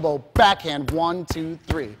 elbow, backhand, 1, 2,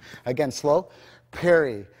 3. Again, slow,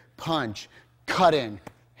 parry, punch, cut in,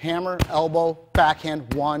 hammer, elbow,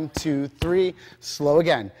 backhand, 1, 2, 3. Slow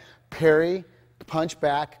again, parry, punch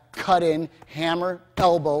back, cut in, hammer,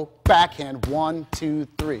 elbow, backhand, 1, 2,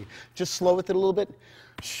 3. Just slow with it a little bit.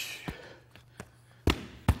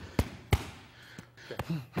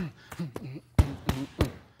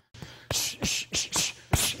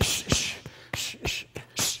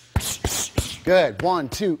 Good. 1,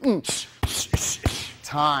 2.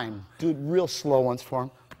 Time. Do it real slow once for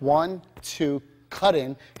him. 1, 2, cut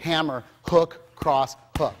in, hammer, hook, cross,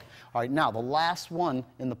 hook. All right, now the last one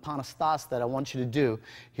in the panastas that I want you to do,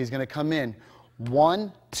 he's going to come in.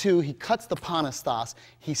 1, 2, he cuts the panastas,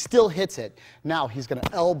 he still hits it. Now he's going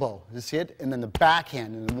to elbow, you see it? And then the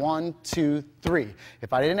backhand, and 1, 2, 3.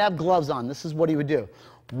 If I didn't have gloves on, this is what he would do.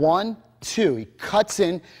 1, 2, he cuts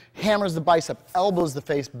in, hammers the bicep, elbows the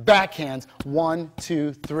face, backhands, 1,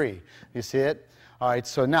 2, 3. You see it? All right,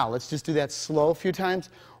 so now let's just do that slow a few times.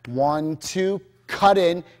 1, 2, cut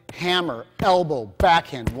in, hammer, elbow,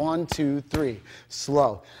 backhand, 1, 2, 3.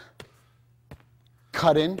 Slow.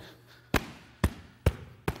 Cut in.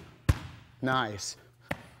 Nice.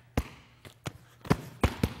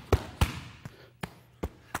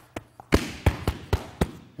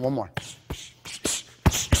 One more.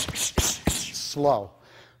 Slow.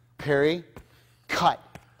 Parry, cut.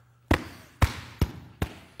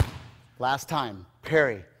 Last time.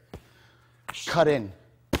 Parry, cut in.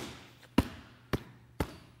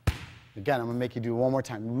 Again, I'm going to make you do it one more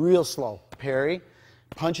time. Real slow. Parry,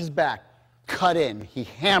 punches back, cut in. He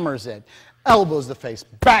hammers it, elbows the face,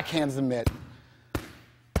 backhands the mitt.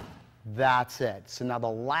 That's it. So now the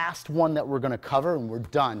last one that we're going to cover, and we're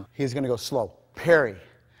done. He's going to go slow. Parry.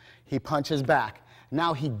 He punches back.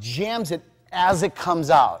 Now he jams it as it comes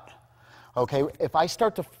out. Okay, if I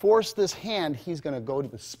start to force this hand, he's going to go to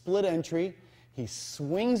the split entry. He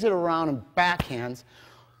swings it around and backhands,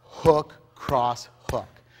 hook, cross, hook.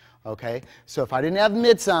 Okay, so if I didn't have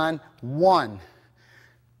mitts on, 1,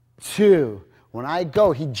 2. When I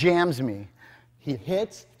go, he jams me. He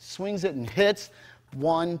hits, swings it and hits.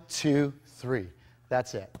 1, 2, 3.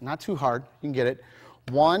 That's it. Not too hard. You can get it.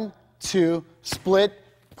 1, 2, split,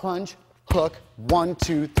 punch, hook. 1,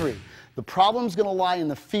 2, 3. The problem's going to lie in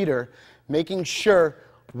the feeder, making sure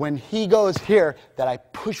when he goes here that I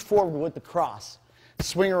push forward with the cross.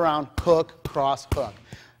 Swing around, hook, cross, hook.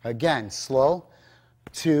 Again, slow.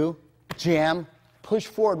 2, jam, push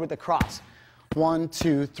forward with the cross. 1,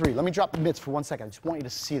 2, 3. Let me drop the mitts for 1 second. I just want you to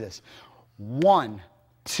see this. 1,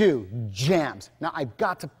 2, jams. Now I've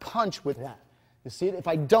got to punch with that. You see it? If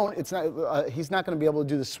I don't, it's not, he's not going to be able to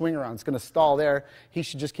do the swing around. It's going to stall there. He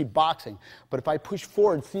should just keep boxing. But if I push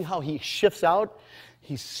forward, see how he shifts out?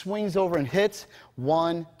 He swings over and hits.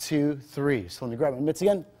 1, 2, 3. So let me grab my mitts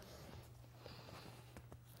again.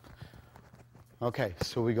 Okay,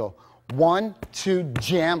 so we go 1, 2,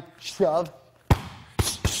 jam, shove.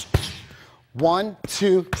 1,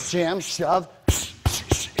 2, jam, shove.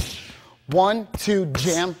 1, 2,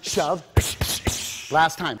 jam, shove.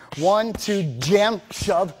 Last time. 1, 2, jam,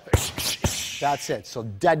 shove. That's it. So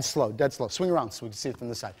dead slow, dead slow. Swing around so we can see it from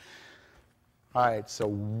this side. All right, so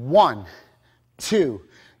 1, 2,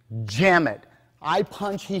 jam it. I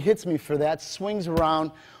punch, he hits me for that, swings around.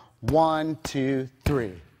 1, 2,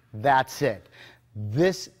 3. That's it.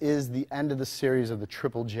 This is the end of the series of the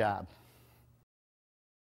triple jab.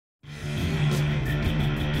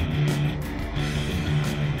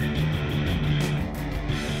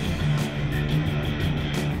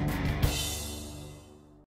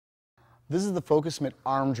 This is the Focus Mitt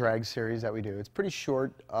arm drag series that we do. It's pretty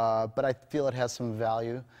short, but I feel it has some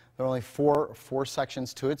value. There are only four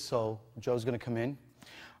sections to it, so Joe's going to come in.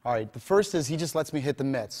 All right, the first is he just lets me hit the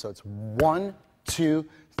mitts. So it's 1, 2,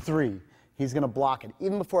 3. He's going to block it.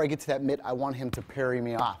 Even before I get to that mitt, I want him to parry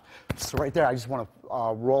me off. So right there, I just want to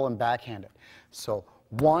roll and backhand it. So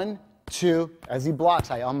 1, 2, as he blocks,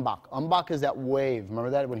 I umbok. Umbok is that wave. Remember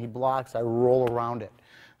that? When he blocks, I roll around it.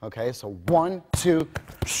 Okay, so 1, 2,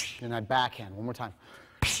 and I backhand. One more time.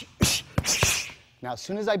 Now, as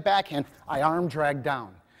soon as I backhand, I arm drag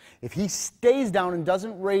down. If he stays down and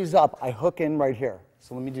doesn't raise up, I hook in right here.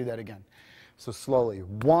 So let me do that again. So slowly.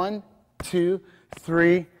 1, 2,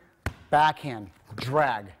 3, backhand,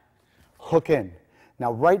 drag, hook in.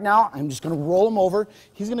 Now, right now, I'm just going to roll him over.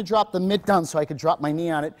 He's going to drop the mitt down so I can drop my knee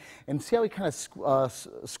on it. And see how he kind of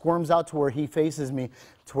squirms out to where he faces me,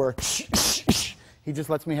 to where he just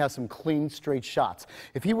lets me have some clean, straight shots.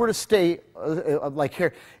 If he were to stay like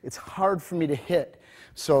here, it's hard for me to hit.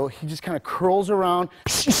 So he just kind of curls around,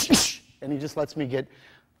 and he just lets me get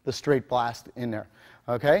the straight blast in there.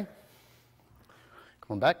 Okay?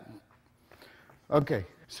 Come on back. Okay,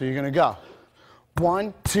 so you're going to go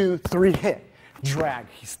 1, 2, 3, hit. Drag.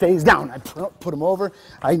 He stays down. I put him over.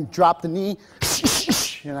 I drop the knee,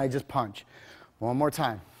 and I just punch. One more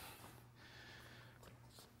time.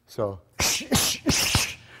 So,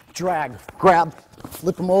 drag, grab,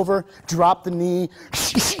 flip him over, drop the knee,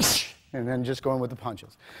 and then just go in with the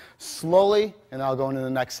punches. Slowly, and I'll go into the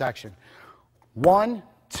next section. 1,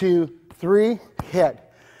 2, 3, hit.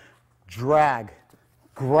 Drag,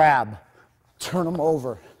 grab, turn him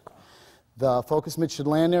over. The focus mitt should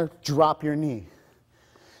land there, drop your knee.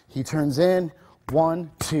 He turns in,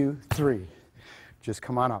 1, 2, 3. Just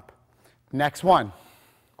come on up. Next one.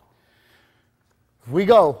 If we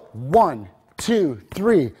go 1, 2,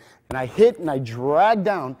 3, and I hit and I drag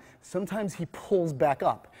down, sometimes he pulls back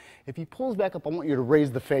up. If he pulls back up, I want you to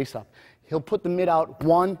raise the face up. He'll put the mitt out,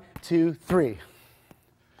 1, 2, 3.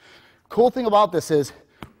 Cool thing about this is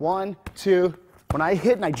 1, 2, when I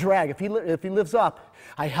hit and I drag, if he lifts up,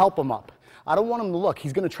 I help him up. I don't want him to look.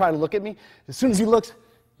 He's going to try to look at me. As soon as he looks,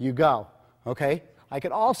 you go, okay? I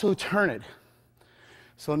could also turn it.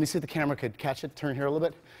 So let me see if the camera could catch it. Turn here a little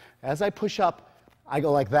bit. As I push up, I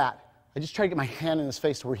go like that. I just try to get my hand in his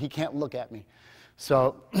face to where he can't look at me.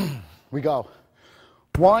 So we go.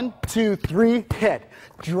 1, 2, 3, hit.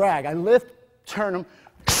 Drag. I lift, turn him.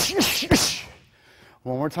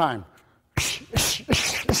 One more time.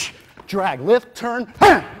 Drag, lift, turn,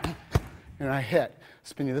 and I hit.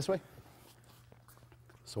 Spin you this way.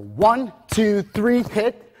 So 1, 2, 3,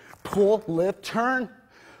 hit, pull, lift, turn.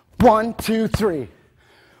 1, 2, 3.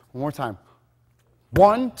 One more time.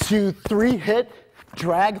 1, 2, 3, hit,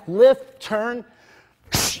 drag, lift, turn.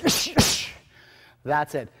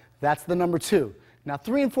 That's it. That's the number 2. Now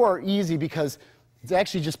 3 and 4 are easy because it's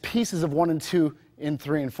actually just pieces of 1 and 2 in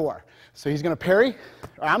 3 and 4. So he's going to parry,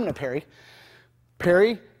 or I'm going to parry.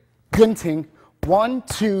 Parry, gunting, 1,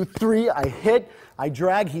 2, 3, I hit, I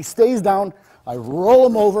drag, he stays down, I roll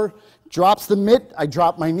him over, drops the mitt, I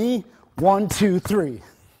drop my knee, 1, 2, 3.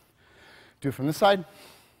 Do it from this side.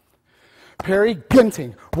 Parry,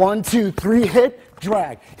 gunting, 1, 2, 3, hit,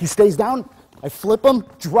 drag. He stays down, I flip him,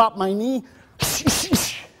 drop my knee.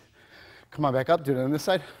 Come on, back up, do it on this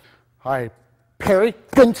side. All right, parry,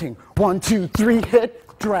 gunting, 1, 2, 3,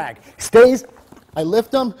 hit, drag. Stays, I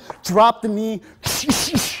lift him, drop the knee.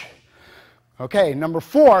 Okay, number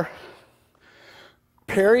 4,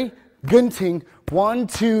 parry, gunting, 1,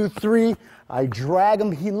 2, 3, I drag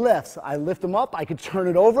him, he lifts. I lift him up, I could turn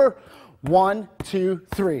it over, 1, 2,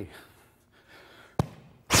 3.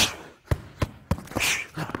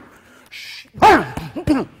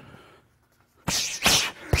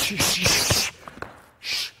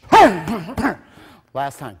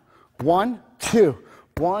 Last time. 1, 2.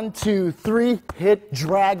 1, 2, 3. Hit,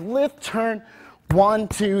 drag, lift, turn. 1,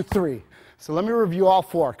 2, 3. So let me review all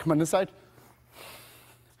 4. Come on this side.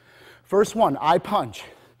 First one, I punch.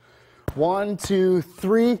 1, 2,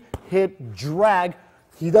 3, hit, drag.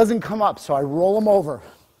 He doesn't come up, so I roll him over.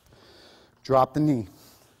 Drop the knee.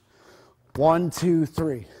 1, 2,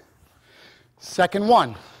 3. Second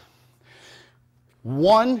one.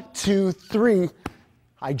 1, 2, 3.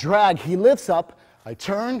 I drag. He lifts up. I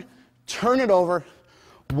turn it over.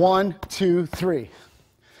 1, 2, 3.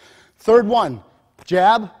 Third one.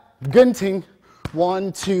 Jab, gunting.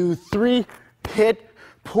 1, 2, 3. Hit,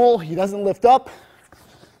 pull. He doesn't lift up.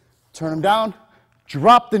 Turn him down.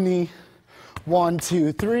 Drop the knee. 1,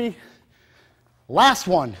 2, 3. Last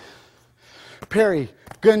one. Parry,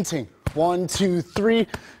 gunting. 1, 2, 3.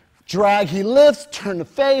 Drag, he lifts, turn the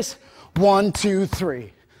face. 1, 2,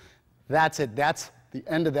 3. That's it. That's the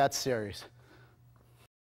end of that series.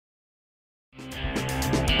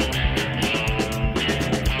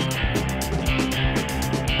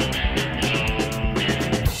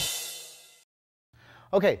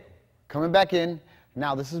 Okay, coming back in.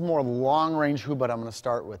 Now this is more long-range hubud I'm going to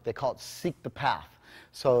start with. They call it seek the path.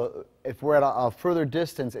 So if we're at a further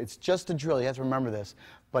distance, it's just a drill. You have to remember this.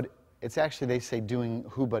 But it's actually, they say, doing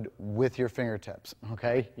hubud with your fingertips.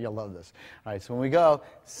 Okay? You'll love this. All right, so when we go,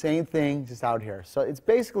 same thing, just out here. So it's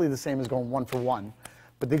basically the same as going 1 for 1.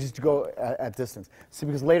 But they just go at distance. See,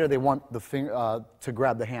 because later they want the finger to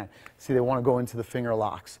grab the hand. See, they want to go into the finger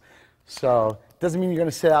locks. So it doesn't mean you're going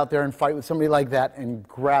to sit out there and fight with somebody like that and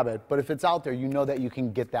grab it. But if it's out there, you know that you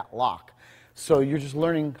can get that lock. So you're just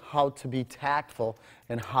learning how to be tactful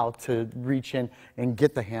and how to reach in and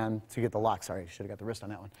get the hand to get the lock. Sorry, I should have got the wrist on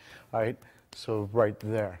that one. All right, so right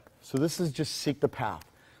there. So this is just seek the path.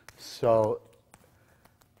 So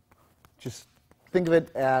just think of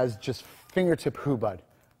it as just fingertip hubud.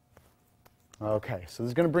 Okay, so this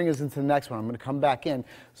is going to bring us into the next one. I'm going to come back in.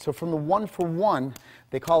 So from the 1 for 1,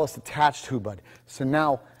 they call us attached hubud. So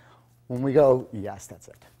now when we go, yes, that's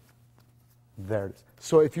it. There it is.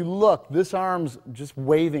 So if you look, this arm's just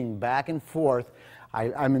waving back and forth.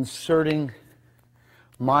 I'm inserting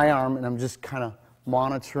my arm, and I'm just kind of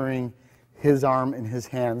monitoring his arm and his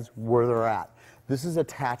hands where they're at. This is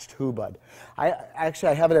attached hubud. I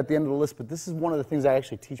have it at the end of the list, but this is one of the things I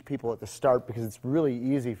actually teach people at the start because it's really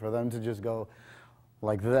easy for them to just go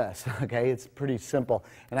like this, okay? It's pretty simple.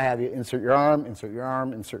 And I have you insert your arm, insert your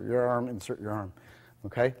arm, insert your arm, insert your arm,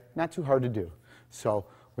 okay? Not too hard to do. So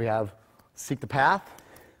we have seek the path,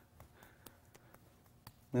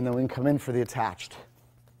 and then we can come in for the attached.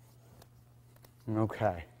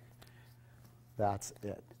 Okay, that's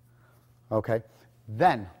it. Okay,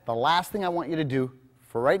 then the last thing I want you to do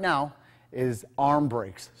for right now is arm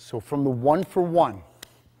breaks. So from the 1 for 1,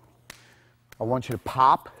 I want you to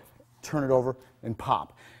pop, turn it over, and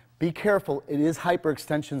pop. Be careful, it is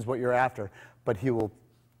hyperextensions what you're after, but he will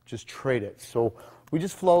just trade it. So we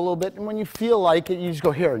just flow a little bit, and when you feel like it, you just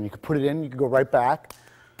go here, and you can put it in, you can go right back,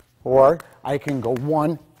 or I can go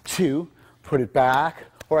 1, 2, put it back,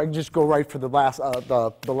 or I can just go right for the last,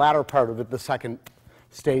 the latter part of it, the second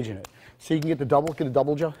stage in it. So you can get a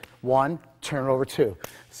double jump, 1, turn it over 2.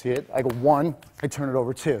 See it? I go 1, I turn it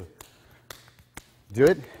over 2. Do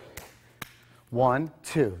it. 1,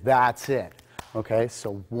 2. That's it. Okay,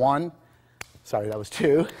 so 1, sorry, that was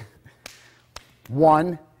 2.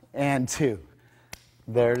 1 and 2.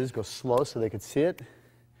 There it is. Go slow so they could see it.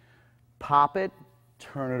 Pop it,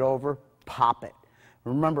 turn it over, pop it.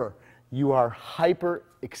 Remember, you are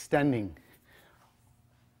hyperextending.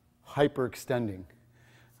 Hyperextending.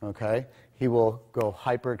 Okay? He will go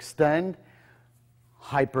hyperextend,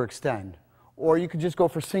 hyperextend. Or you could just go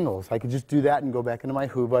for singles. I could just do that and go back into my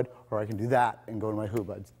hubud, or I can do that and go to my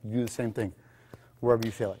hubud. You do the same thing wherever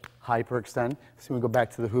you feel it. Hyperextend. So we go back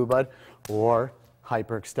to the hubud, or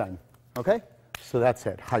hyperextend. Okay? So that's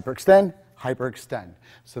it. Hyperextend, hyperextend.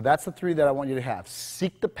 So that's the 3 that I want you to have.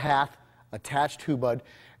 Seek the path, attached hubud,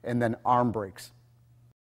 and then arm breaks.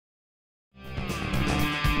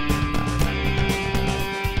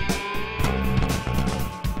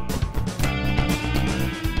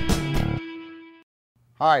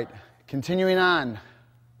 All right, continuing on,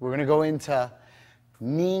 we're going to go into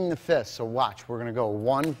kneeing the fist. So watch, we're going to go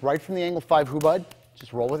 1 right from the angle 5 hubud.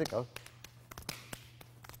 Just roll with it, go.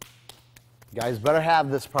 You guys better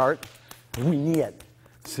have this part. We knee it.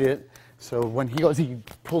 See it? So when he goes, he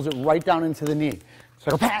pulls it right down into the knee. So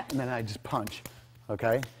I go, pat, and then I just punch.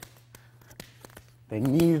 Okay? They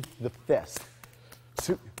knee the fist.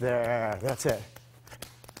 So, there, that's it.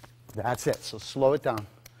 That's it. So slow it down.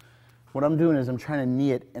 What I'm doing is I'm trying to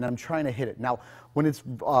knee it, and I'm trying to hit it. Now, when it's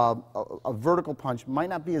a vertical punch, might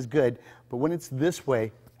not be as good, but when it's this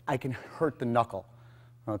way, I can hurt the knuckle.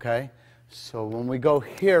 Okay? So when we go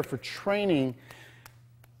here for training,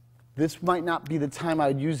 This might not be the time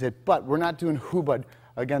I'd use it, but we're not doing hubad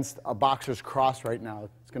against a boxer's cross right now.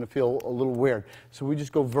 It's going to feel a little weird. So we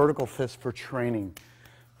just go vertical fist for training.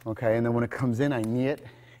 Okay, and then when it comes in, I knee it,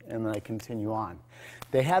 and then I continue on.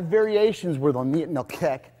 They have variations where they'll knee it and they'll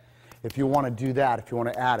kick if you want to do that, if you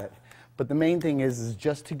want to add it. But the main thing is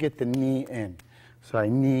just to get the knee in. So I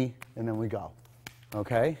knee, and then we go.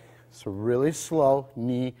 Okay? So really slow,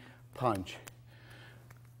 knee, punch.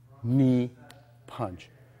 Knee, punch.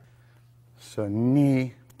 So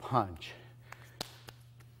knee, punch.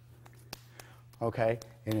 Okay?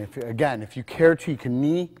 And if, again, if you care to, you can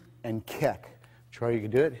knee and kick. Troy, you can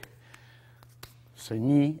do it. So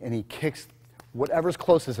knee, and he kicks whatever's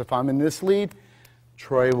closest. If I'm in this lead,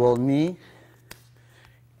 Troy will knee,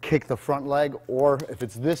 kick the front leg, or if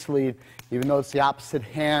it's this lead, even though it's the opposite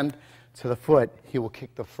hand to the foot, he will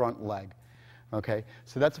kick the front leg. Okay,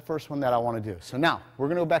 so that's the first one that I want to do. So now, we're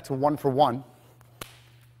going to go back to 1 for 1.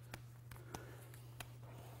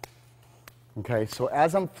 Okay, so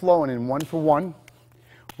as I'm flowing in 1 for 1,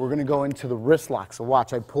 we're going to go into the wrist lock. So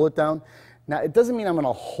watch, I pull it down. Now, it doesn't mean I'm going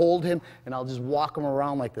to hold him and I'll just walk him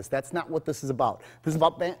around like this. That's not what this is about. This is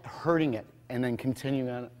about hurting it and then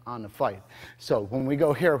continuing on the fight. So when we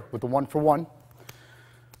go here with the 1 for 1,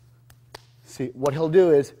 see, what he'll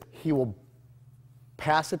do is he will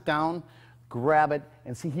pass it down, grab it,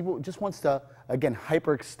 and see, he just wants to, again,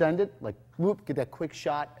 hyperextend it, like, whoop, get that quick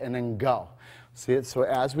shot, and then go. See it? So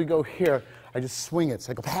as we go here, I just swing it.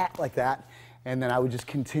 So I go pat like that, and then I would just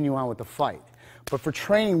continue on with the fight. But for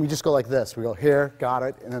training, we just go like this. We go here, got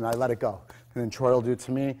it, and then I let it go. And then Troy will do it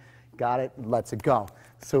to me, got it, lets it go.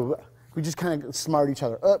 So we just kind of smart each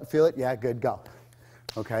other. Oh, feel it? Yeah, good, go.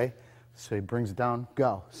 Okay? So he brings it down,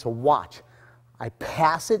 go. So watch. I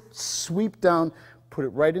pass it, sweep down, put it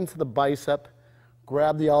right into the bicep,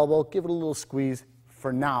 grab the elbow, give it a little squeeze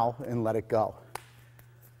for now, and let it go.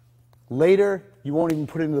 Later, you won't even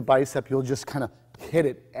put it into the bicep. You'll just kind of hit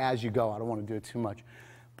it as you go. I don't want to do it too much.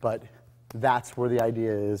 But that's where the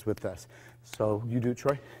idea is with this. So you do it,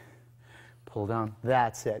 Troy. Pull down.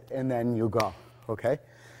 That's it. And then you go. Okay?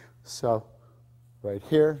 So right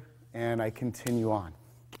here, and I continue on.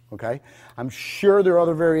 Okay? I'm sure there are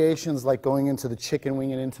other variations like going into the chicken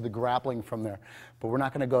wing and into the grappling from there. But we're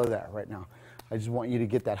not going to go there right now. I just want you to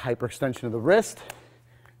get that hyperextension of the wrist.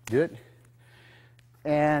 Do it.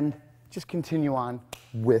 And just continue on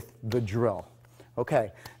with the drill.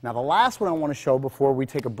 Okay, now the last one I want to show before we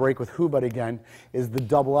take a break with hubad again is the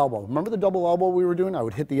double elbow. Remember the double elbow we were doing? I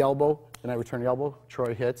would hit the elbow, and I return the elbow.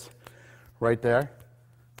 Troy hits right there.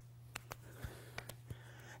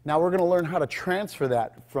 Now we're going to learn how to transfer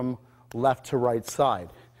that from left to right side.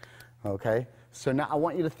 Okay, so now I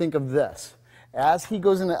want you to think of this. As he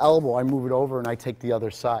goes into elbow, I move it over and I take the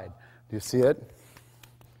other side. Do you see it?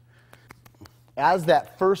 As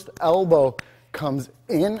that first elbow comes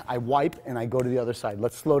in, I wipe and I go to the other side.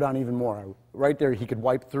 Let's slow down even more. Right there, he could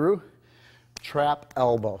wipe through, trap,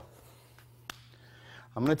 elbow.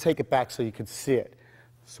 I'm going to take it back so you can see it.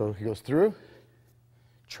 So he goes through,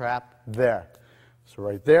 trap, there. So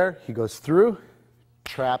right there, he goes through,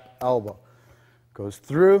 trap, elbow. Goes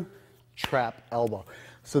through, trap, elbow.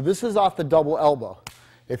 So this is off the double elbow.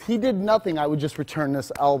 If he did nothing, I would just return this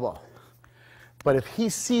elbow. But if he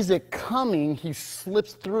sees it coming, he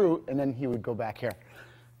slips through, and then he would go back here.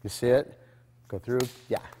 You see it? Go through.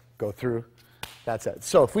 Yeah, go through. That's it.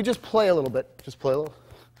 So if we just play a little bit, just play a little.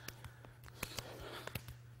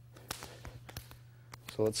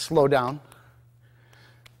 So let's slow down.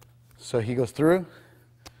 So he goes through,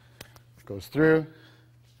 goes through,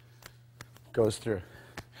 goes through.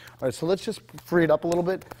 All right, so let's just free it up a little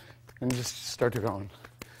bit and just start to go.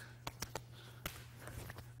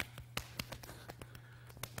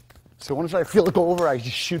 So once I feel it go over, I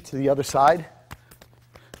just shoot to the other side.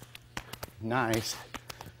 Nice.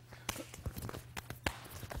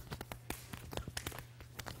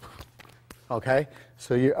 Okay,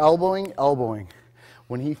 so you're elbowing, elbowing.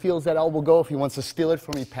 When he feels that elbow go, if he wants to steal it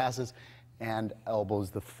from me, he passes and elbows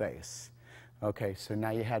the face. Okay, so now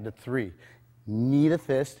you had the 3. Knee to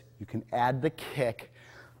fist, you can add the kick,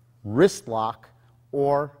 wrist lock,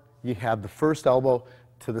 or you have the first elbow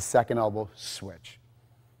to the second elbow, switch.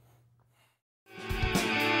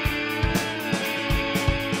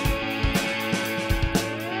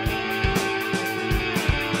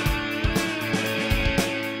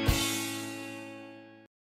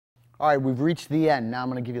 All right, we've reached the end. Now I'm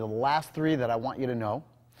going to give you the last 3 that I want you to know.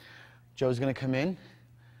 Joe's going to come in.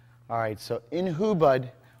 All right, so in hubad,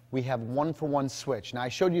 we have 1 for 1 switch. Now I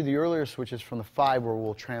showed you the earlier switches from the 5 where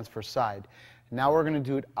we'll transfer side. Now we're going to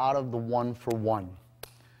do it out of the 1 for 1.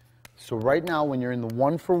 So right now when you're in the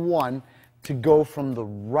 1 for 1, to go from the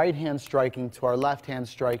right hand striking to our left hand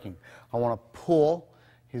striking. I want to pull.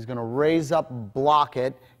 He's going to raise up, block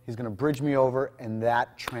it. He's going to bridge me over, and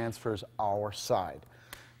that transfers our side.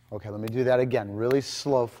 Okay, let me do that again, really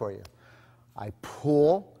slow for you. I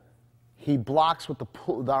pull. He blocks with the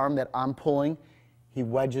arm that I'm pulling. He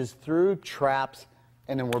wedges through, traps,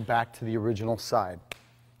 and then we're back to the original side.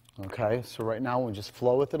 Okay, so right now we'll just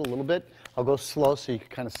flow with it a little bit. I'll go slow so you can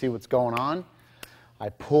kind of see what's going on. I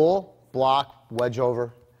pull, block, wedge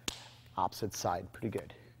over, opposite side. Pretty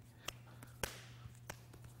good.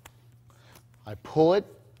 I pull it,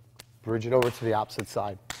 bridge it over to the opposite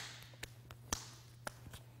side.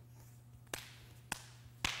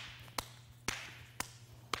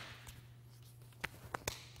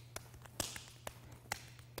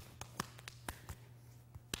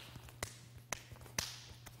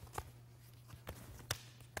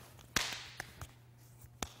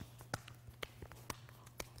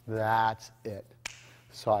 That's it.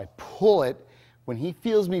 So I pull it. When he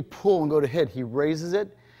feels me pull and go to hit, he raises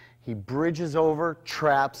it, he bridges over,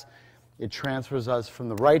 traps. It transfers us from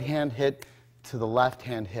the right hand hit to the left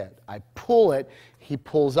hand hit. I pull it, he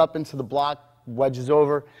pulls up into the block, wedges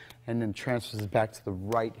over, and then transfers it back to the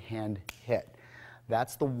right hand hit.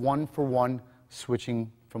 That's the 1-for-1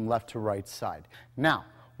 switching from left to right side. Now,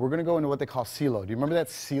 we're going to go into what they call silo. Do you remember that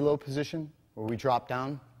silo position where we drop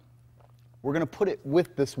down? We're going to put it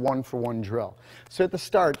with this 1-for-1 drill. So at the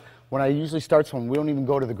start, when I usually start someone, we don't even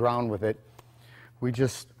go to the ground with it. We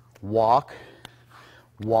just walk,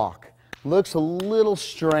 walk. Looks a little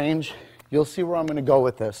strange. You'll see where I'm going to go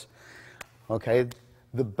with this. Okay,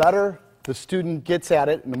 the better the student gets at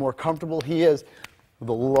it and the more comfortable he is,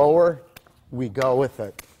 the lower we go with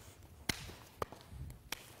it.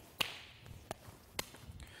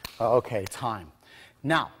 Okay, time.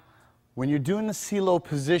 Now, when you're doing the silo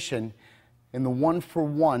position, in the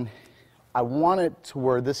 1-for-1, I want it to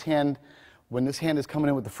where this hand, when this hand is coming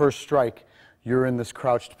in with the first strike, you're in this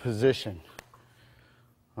crouched position.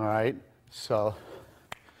 All right? So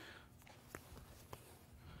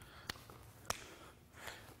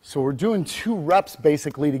we're doing 2 reps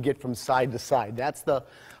basically to get from side to side. That's the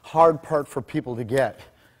hard part for people to get.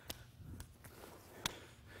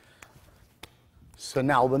 So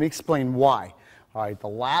now let me explain why. All right, the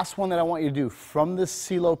last one that I want you to do from this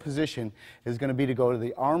silo position is going to be to go to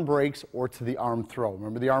the arm breaks or to the arm throw.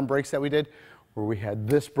 Remember the arm breaks that we did? Where we had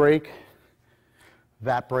this break,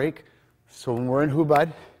 that break. So when we're in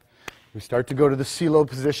hubad, we start to go to the silo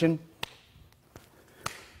position.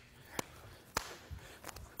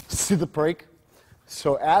 See the break?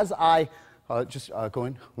 So as I go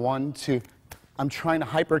in, 1, 2, I'm trying to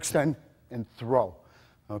hyperextend and throw,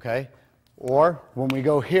 okay? Or when we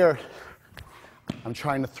go here, I'm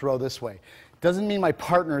trying to throw this way. Doesn't mean my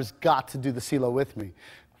partner's got to do the silo with me.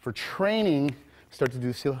 For training, start to do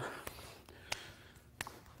the silo.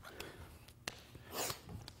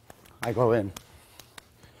 I go in.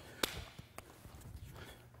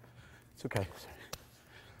 It's okay.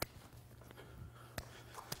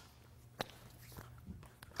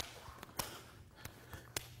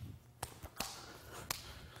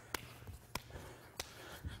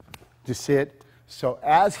 Do you see it? So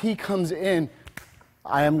as he comes in,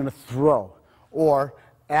 I am going to throw. Or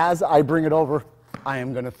as I bring it over, I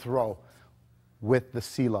am going to throw with the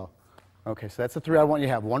silo. Okay, so that's the 3 I want you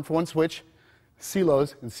to have. 1-for-1 switch,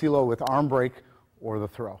 silos, and silo with arm break or the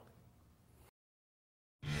throw.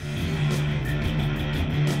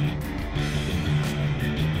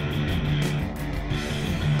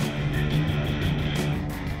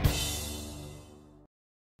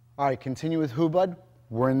 All right, continue with hubad.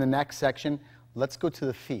 We're in the neck section. Let's go to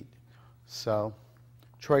the feet. So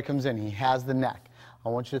Troy comes in, he has the neck. I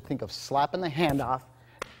want you to think of slapping the hand off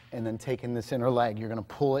and then taking this inner leg. You're going to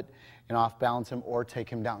pull it and off balance him or take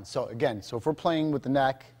him down. So again, so if we're playing with the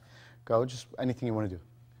neck, go just anything you want to do.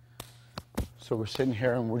 So we're sitting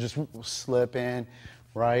here and we'll slip in,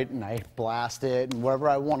 right? And I blast it and whatever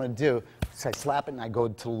I want to do. So I slap it and I go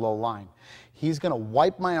to the low line. He's going to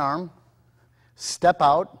wipe my arm, step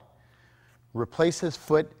out, replace his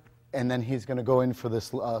foot, and then he's going to go in for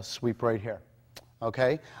this sweep right here.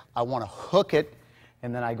 Okay? I want to hook it,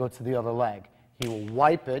 and then I go to the other leg. He will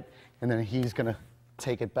wipe it, and then he's going to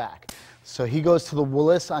take it back. So he goes to the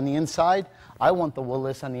Willis on the inside. I want the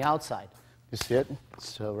Willis on the outside. You see it?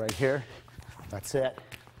 So right here, that's it.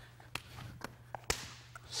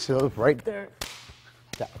 So right there,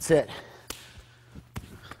 that's it.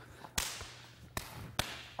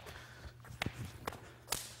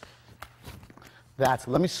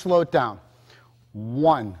 Let me slow it down.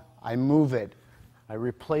 1, I move it. I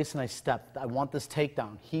replace and I step. I want this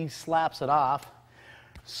takedown. He slaps it off,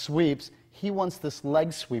 sweeps. he wants this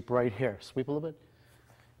leg sweep right here. Sweep a little bit.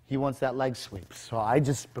 He wants that leg sweep. So I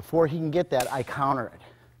just, before he can get that, I counter it.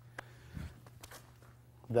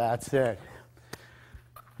 That's it.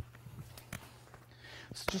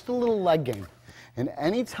 It's just a little leg game. And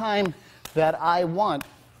any time that I want,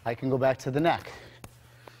 I can go back to the neck.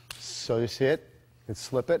 So you see it? You can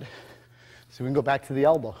slip it. So we can go back to the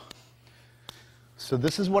elbow. So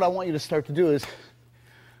this is what I want you to start to do is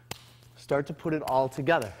start to put it all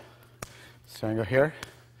together. So I go here.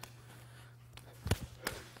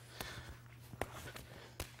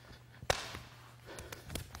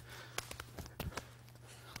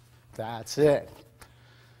 That's it.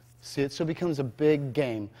 See it? So it becomes a big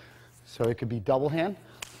game. So it could be double hand,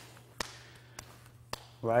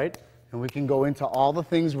 right? And we can go into all the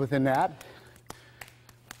things within that.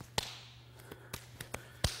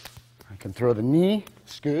 I can throw the knee,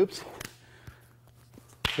 scoops.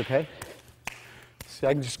 It's okay. See,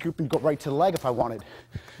 I can just scoop and go right to the leg if I wanted.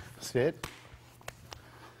 See it?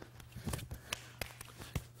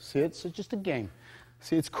 See it? So it's just a game.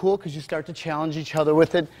 See, it's cool because you start to challenge each other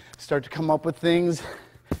with it, start to come up with things,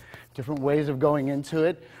 different ways of going into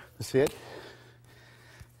it. See it?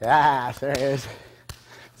 Yeah, there it is.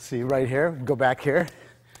 See right here, go back here.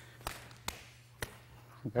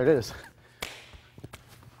 There it is.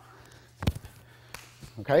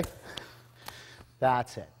 Okay?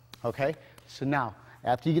 That's it. Okay? So now,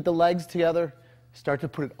 after you get the legs together, start to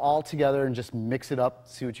put it all together and just mix it up,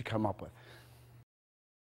 see what you come up with.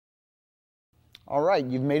 All right,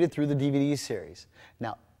 you've made it through the DVD series.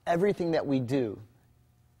 Now, everything that we do,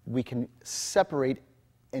 we can separate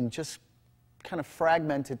and just kind of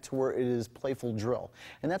fragment it to where it is playful drill.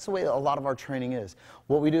 And that's the way a lot of our training is.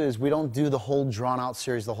 What we do is we don't do the whole drawn-out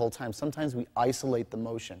series the whole time. Sometimes we isolate the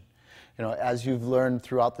motion. You know, as you've learned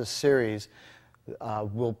throughout this series,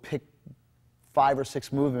 we'll pick 5 or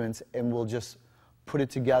 6 movements and we'll just put it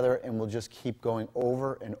together and we'll just keep going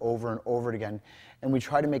over and over and over it again. And we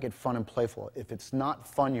try to make it fun and playful. If it's not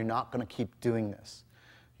fun, you're not going to keep doing this.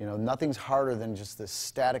 You know, nothing's harder than just this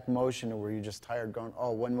static motion where you're just tired going,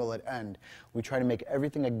 oh, when will it end? We try to make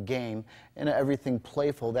everything a game and everything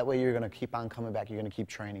playful. That way you're going to keep on coming back. You're going to keep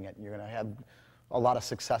training it. You're going to have a lot of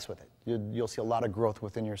success with it. You'll see a lot of growth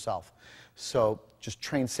within yourself. So just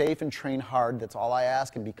train safe and train hard. That's all I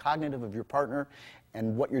ask. And be cognitive of your partner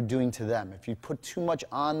and what you're doing to them. If you put too much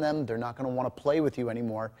on them, they're not going to want to play with you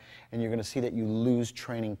anymore. And you're going to see that you lose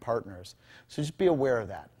training partners. So just be aware of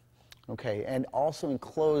that. Okay, and also in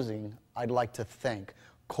closing, I'd like to thank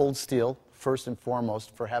Cold Steel, first and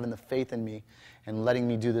foremost, for having the faith in me and letting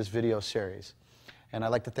me do this video series. And I'd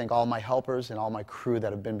like to thank all my helpers and all my crew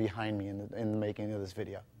that have been behind me in the making of this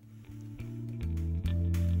video.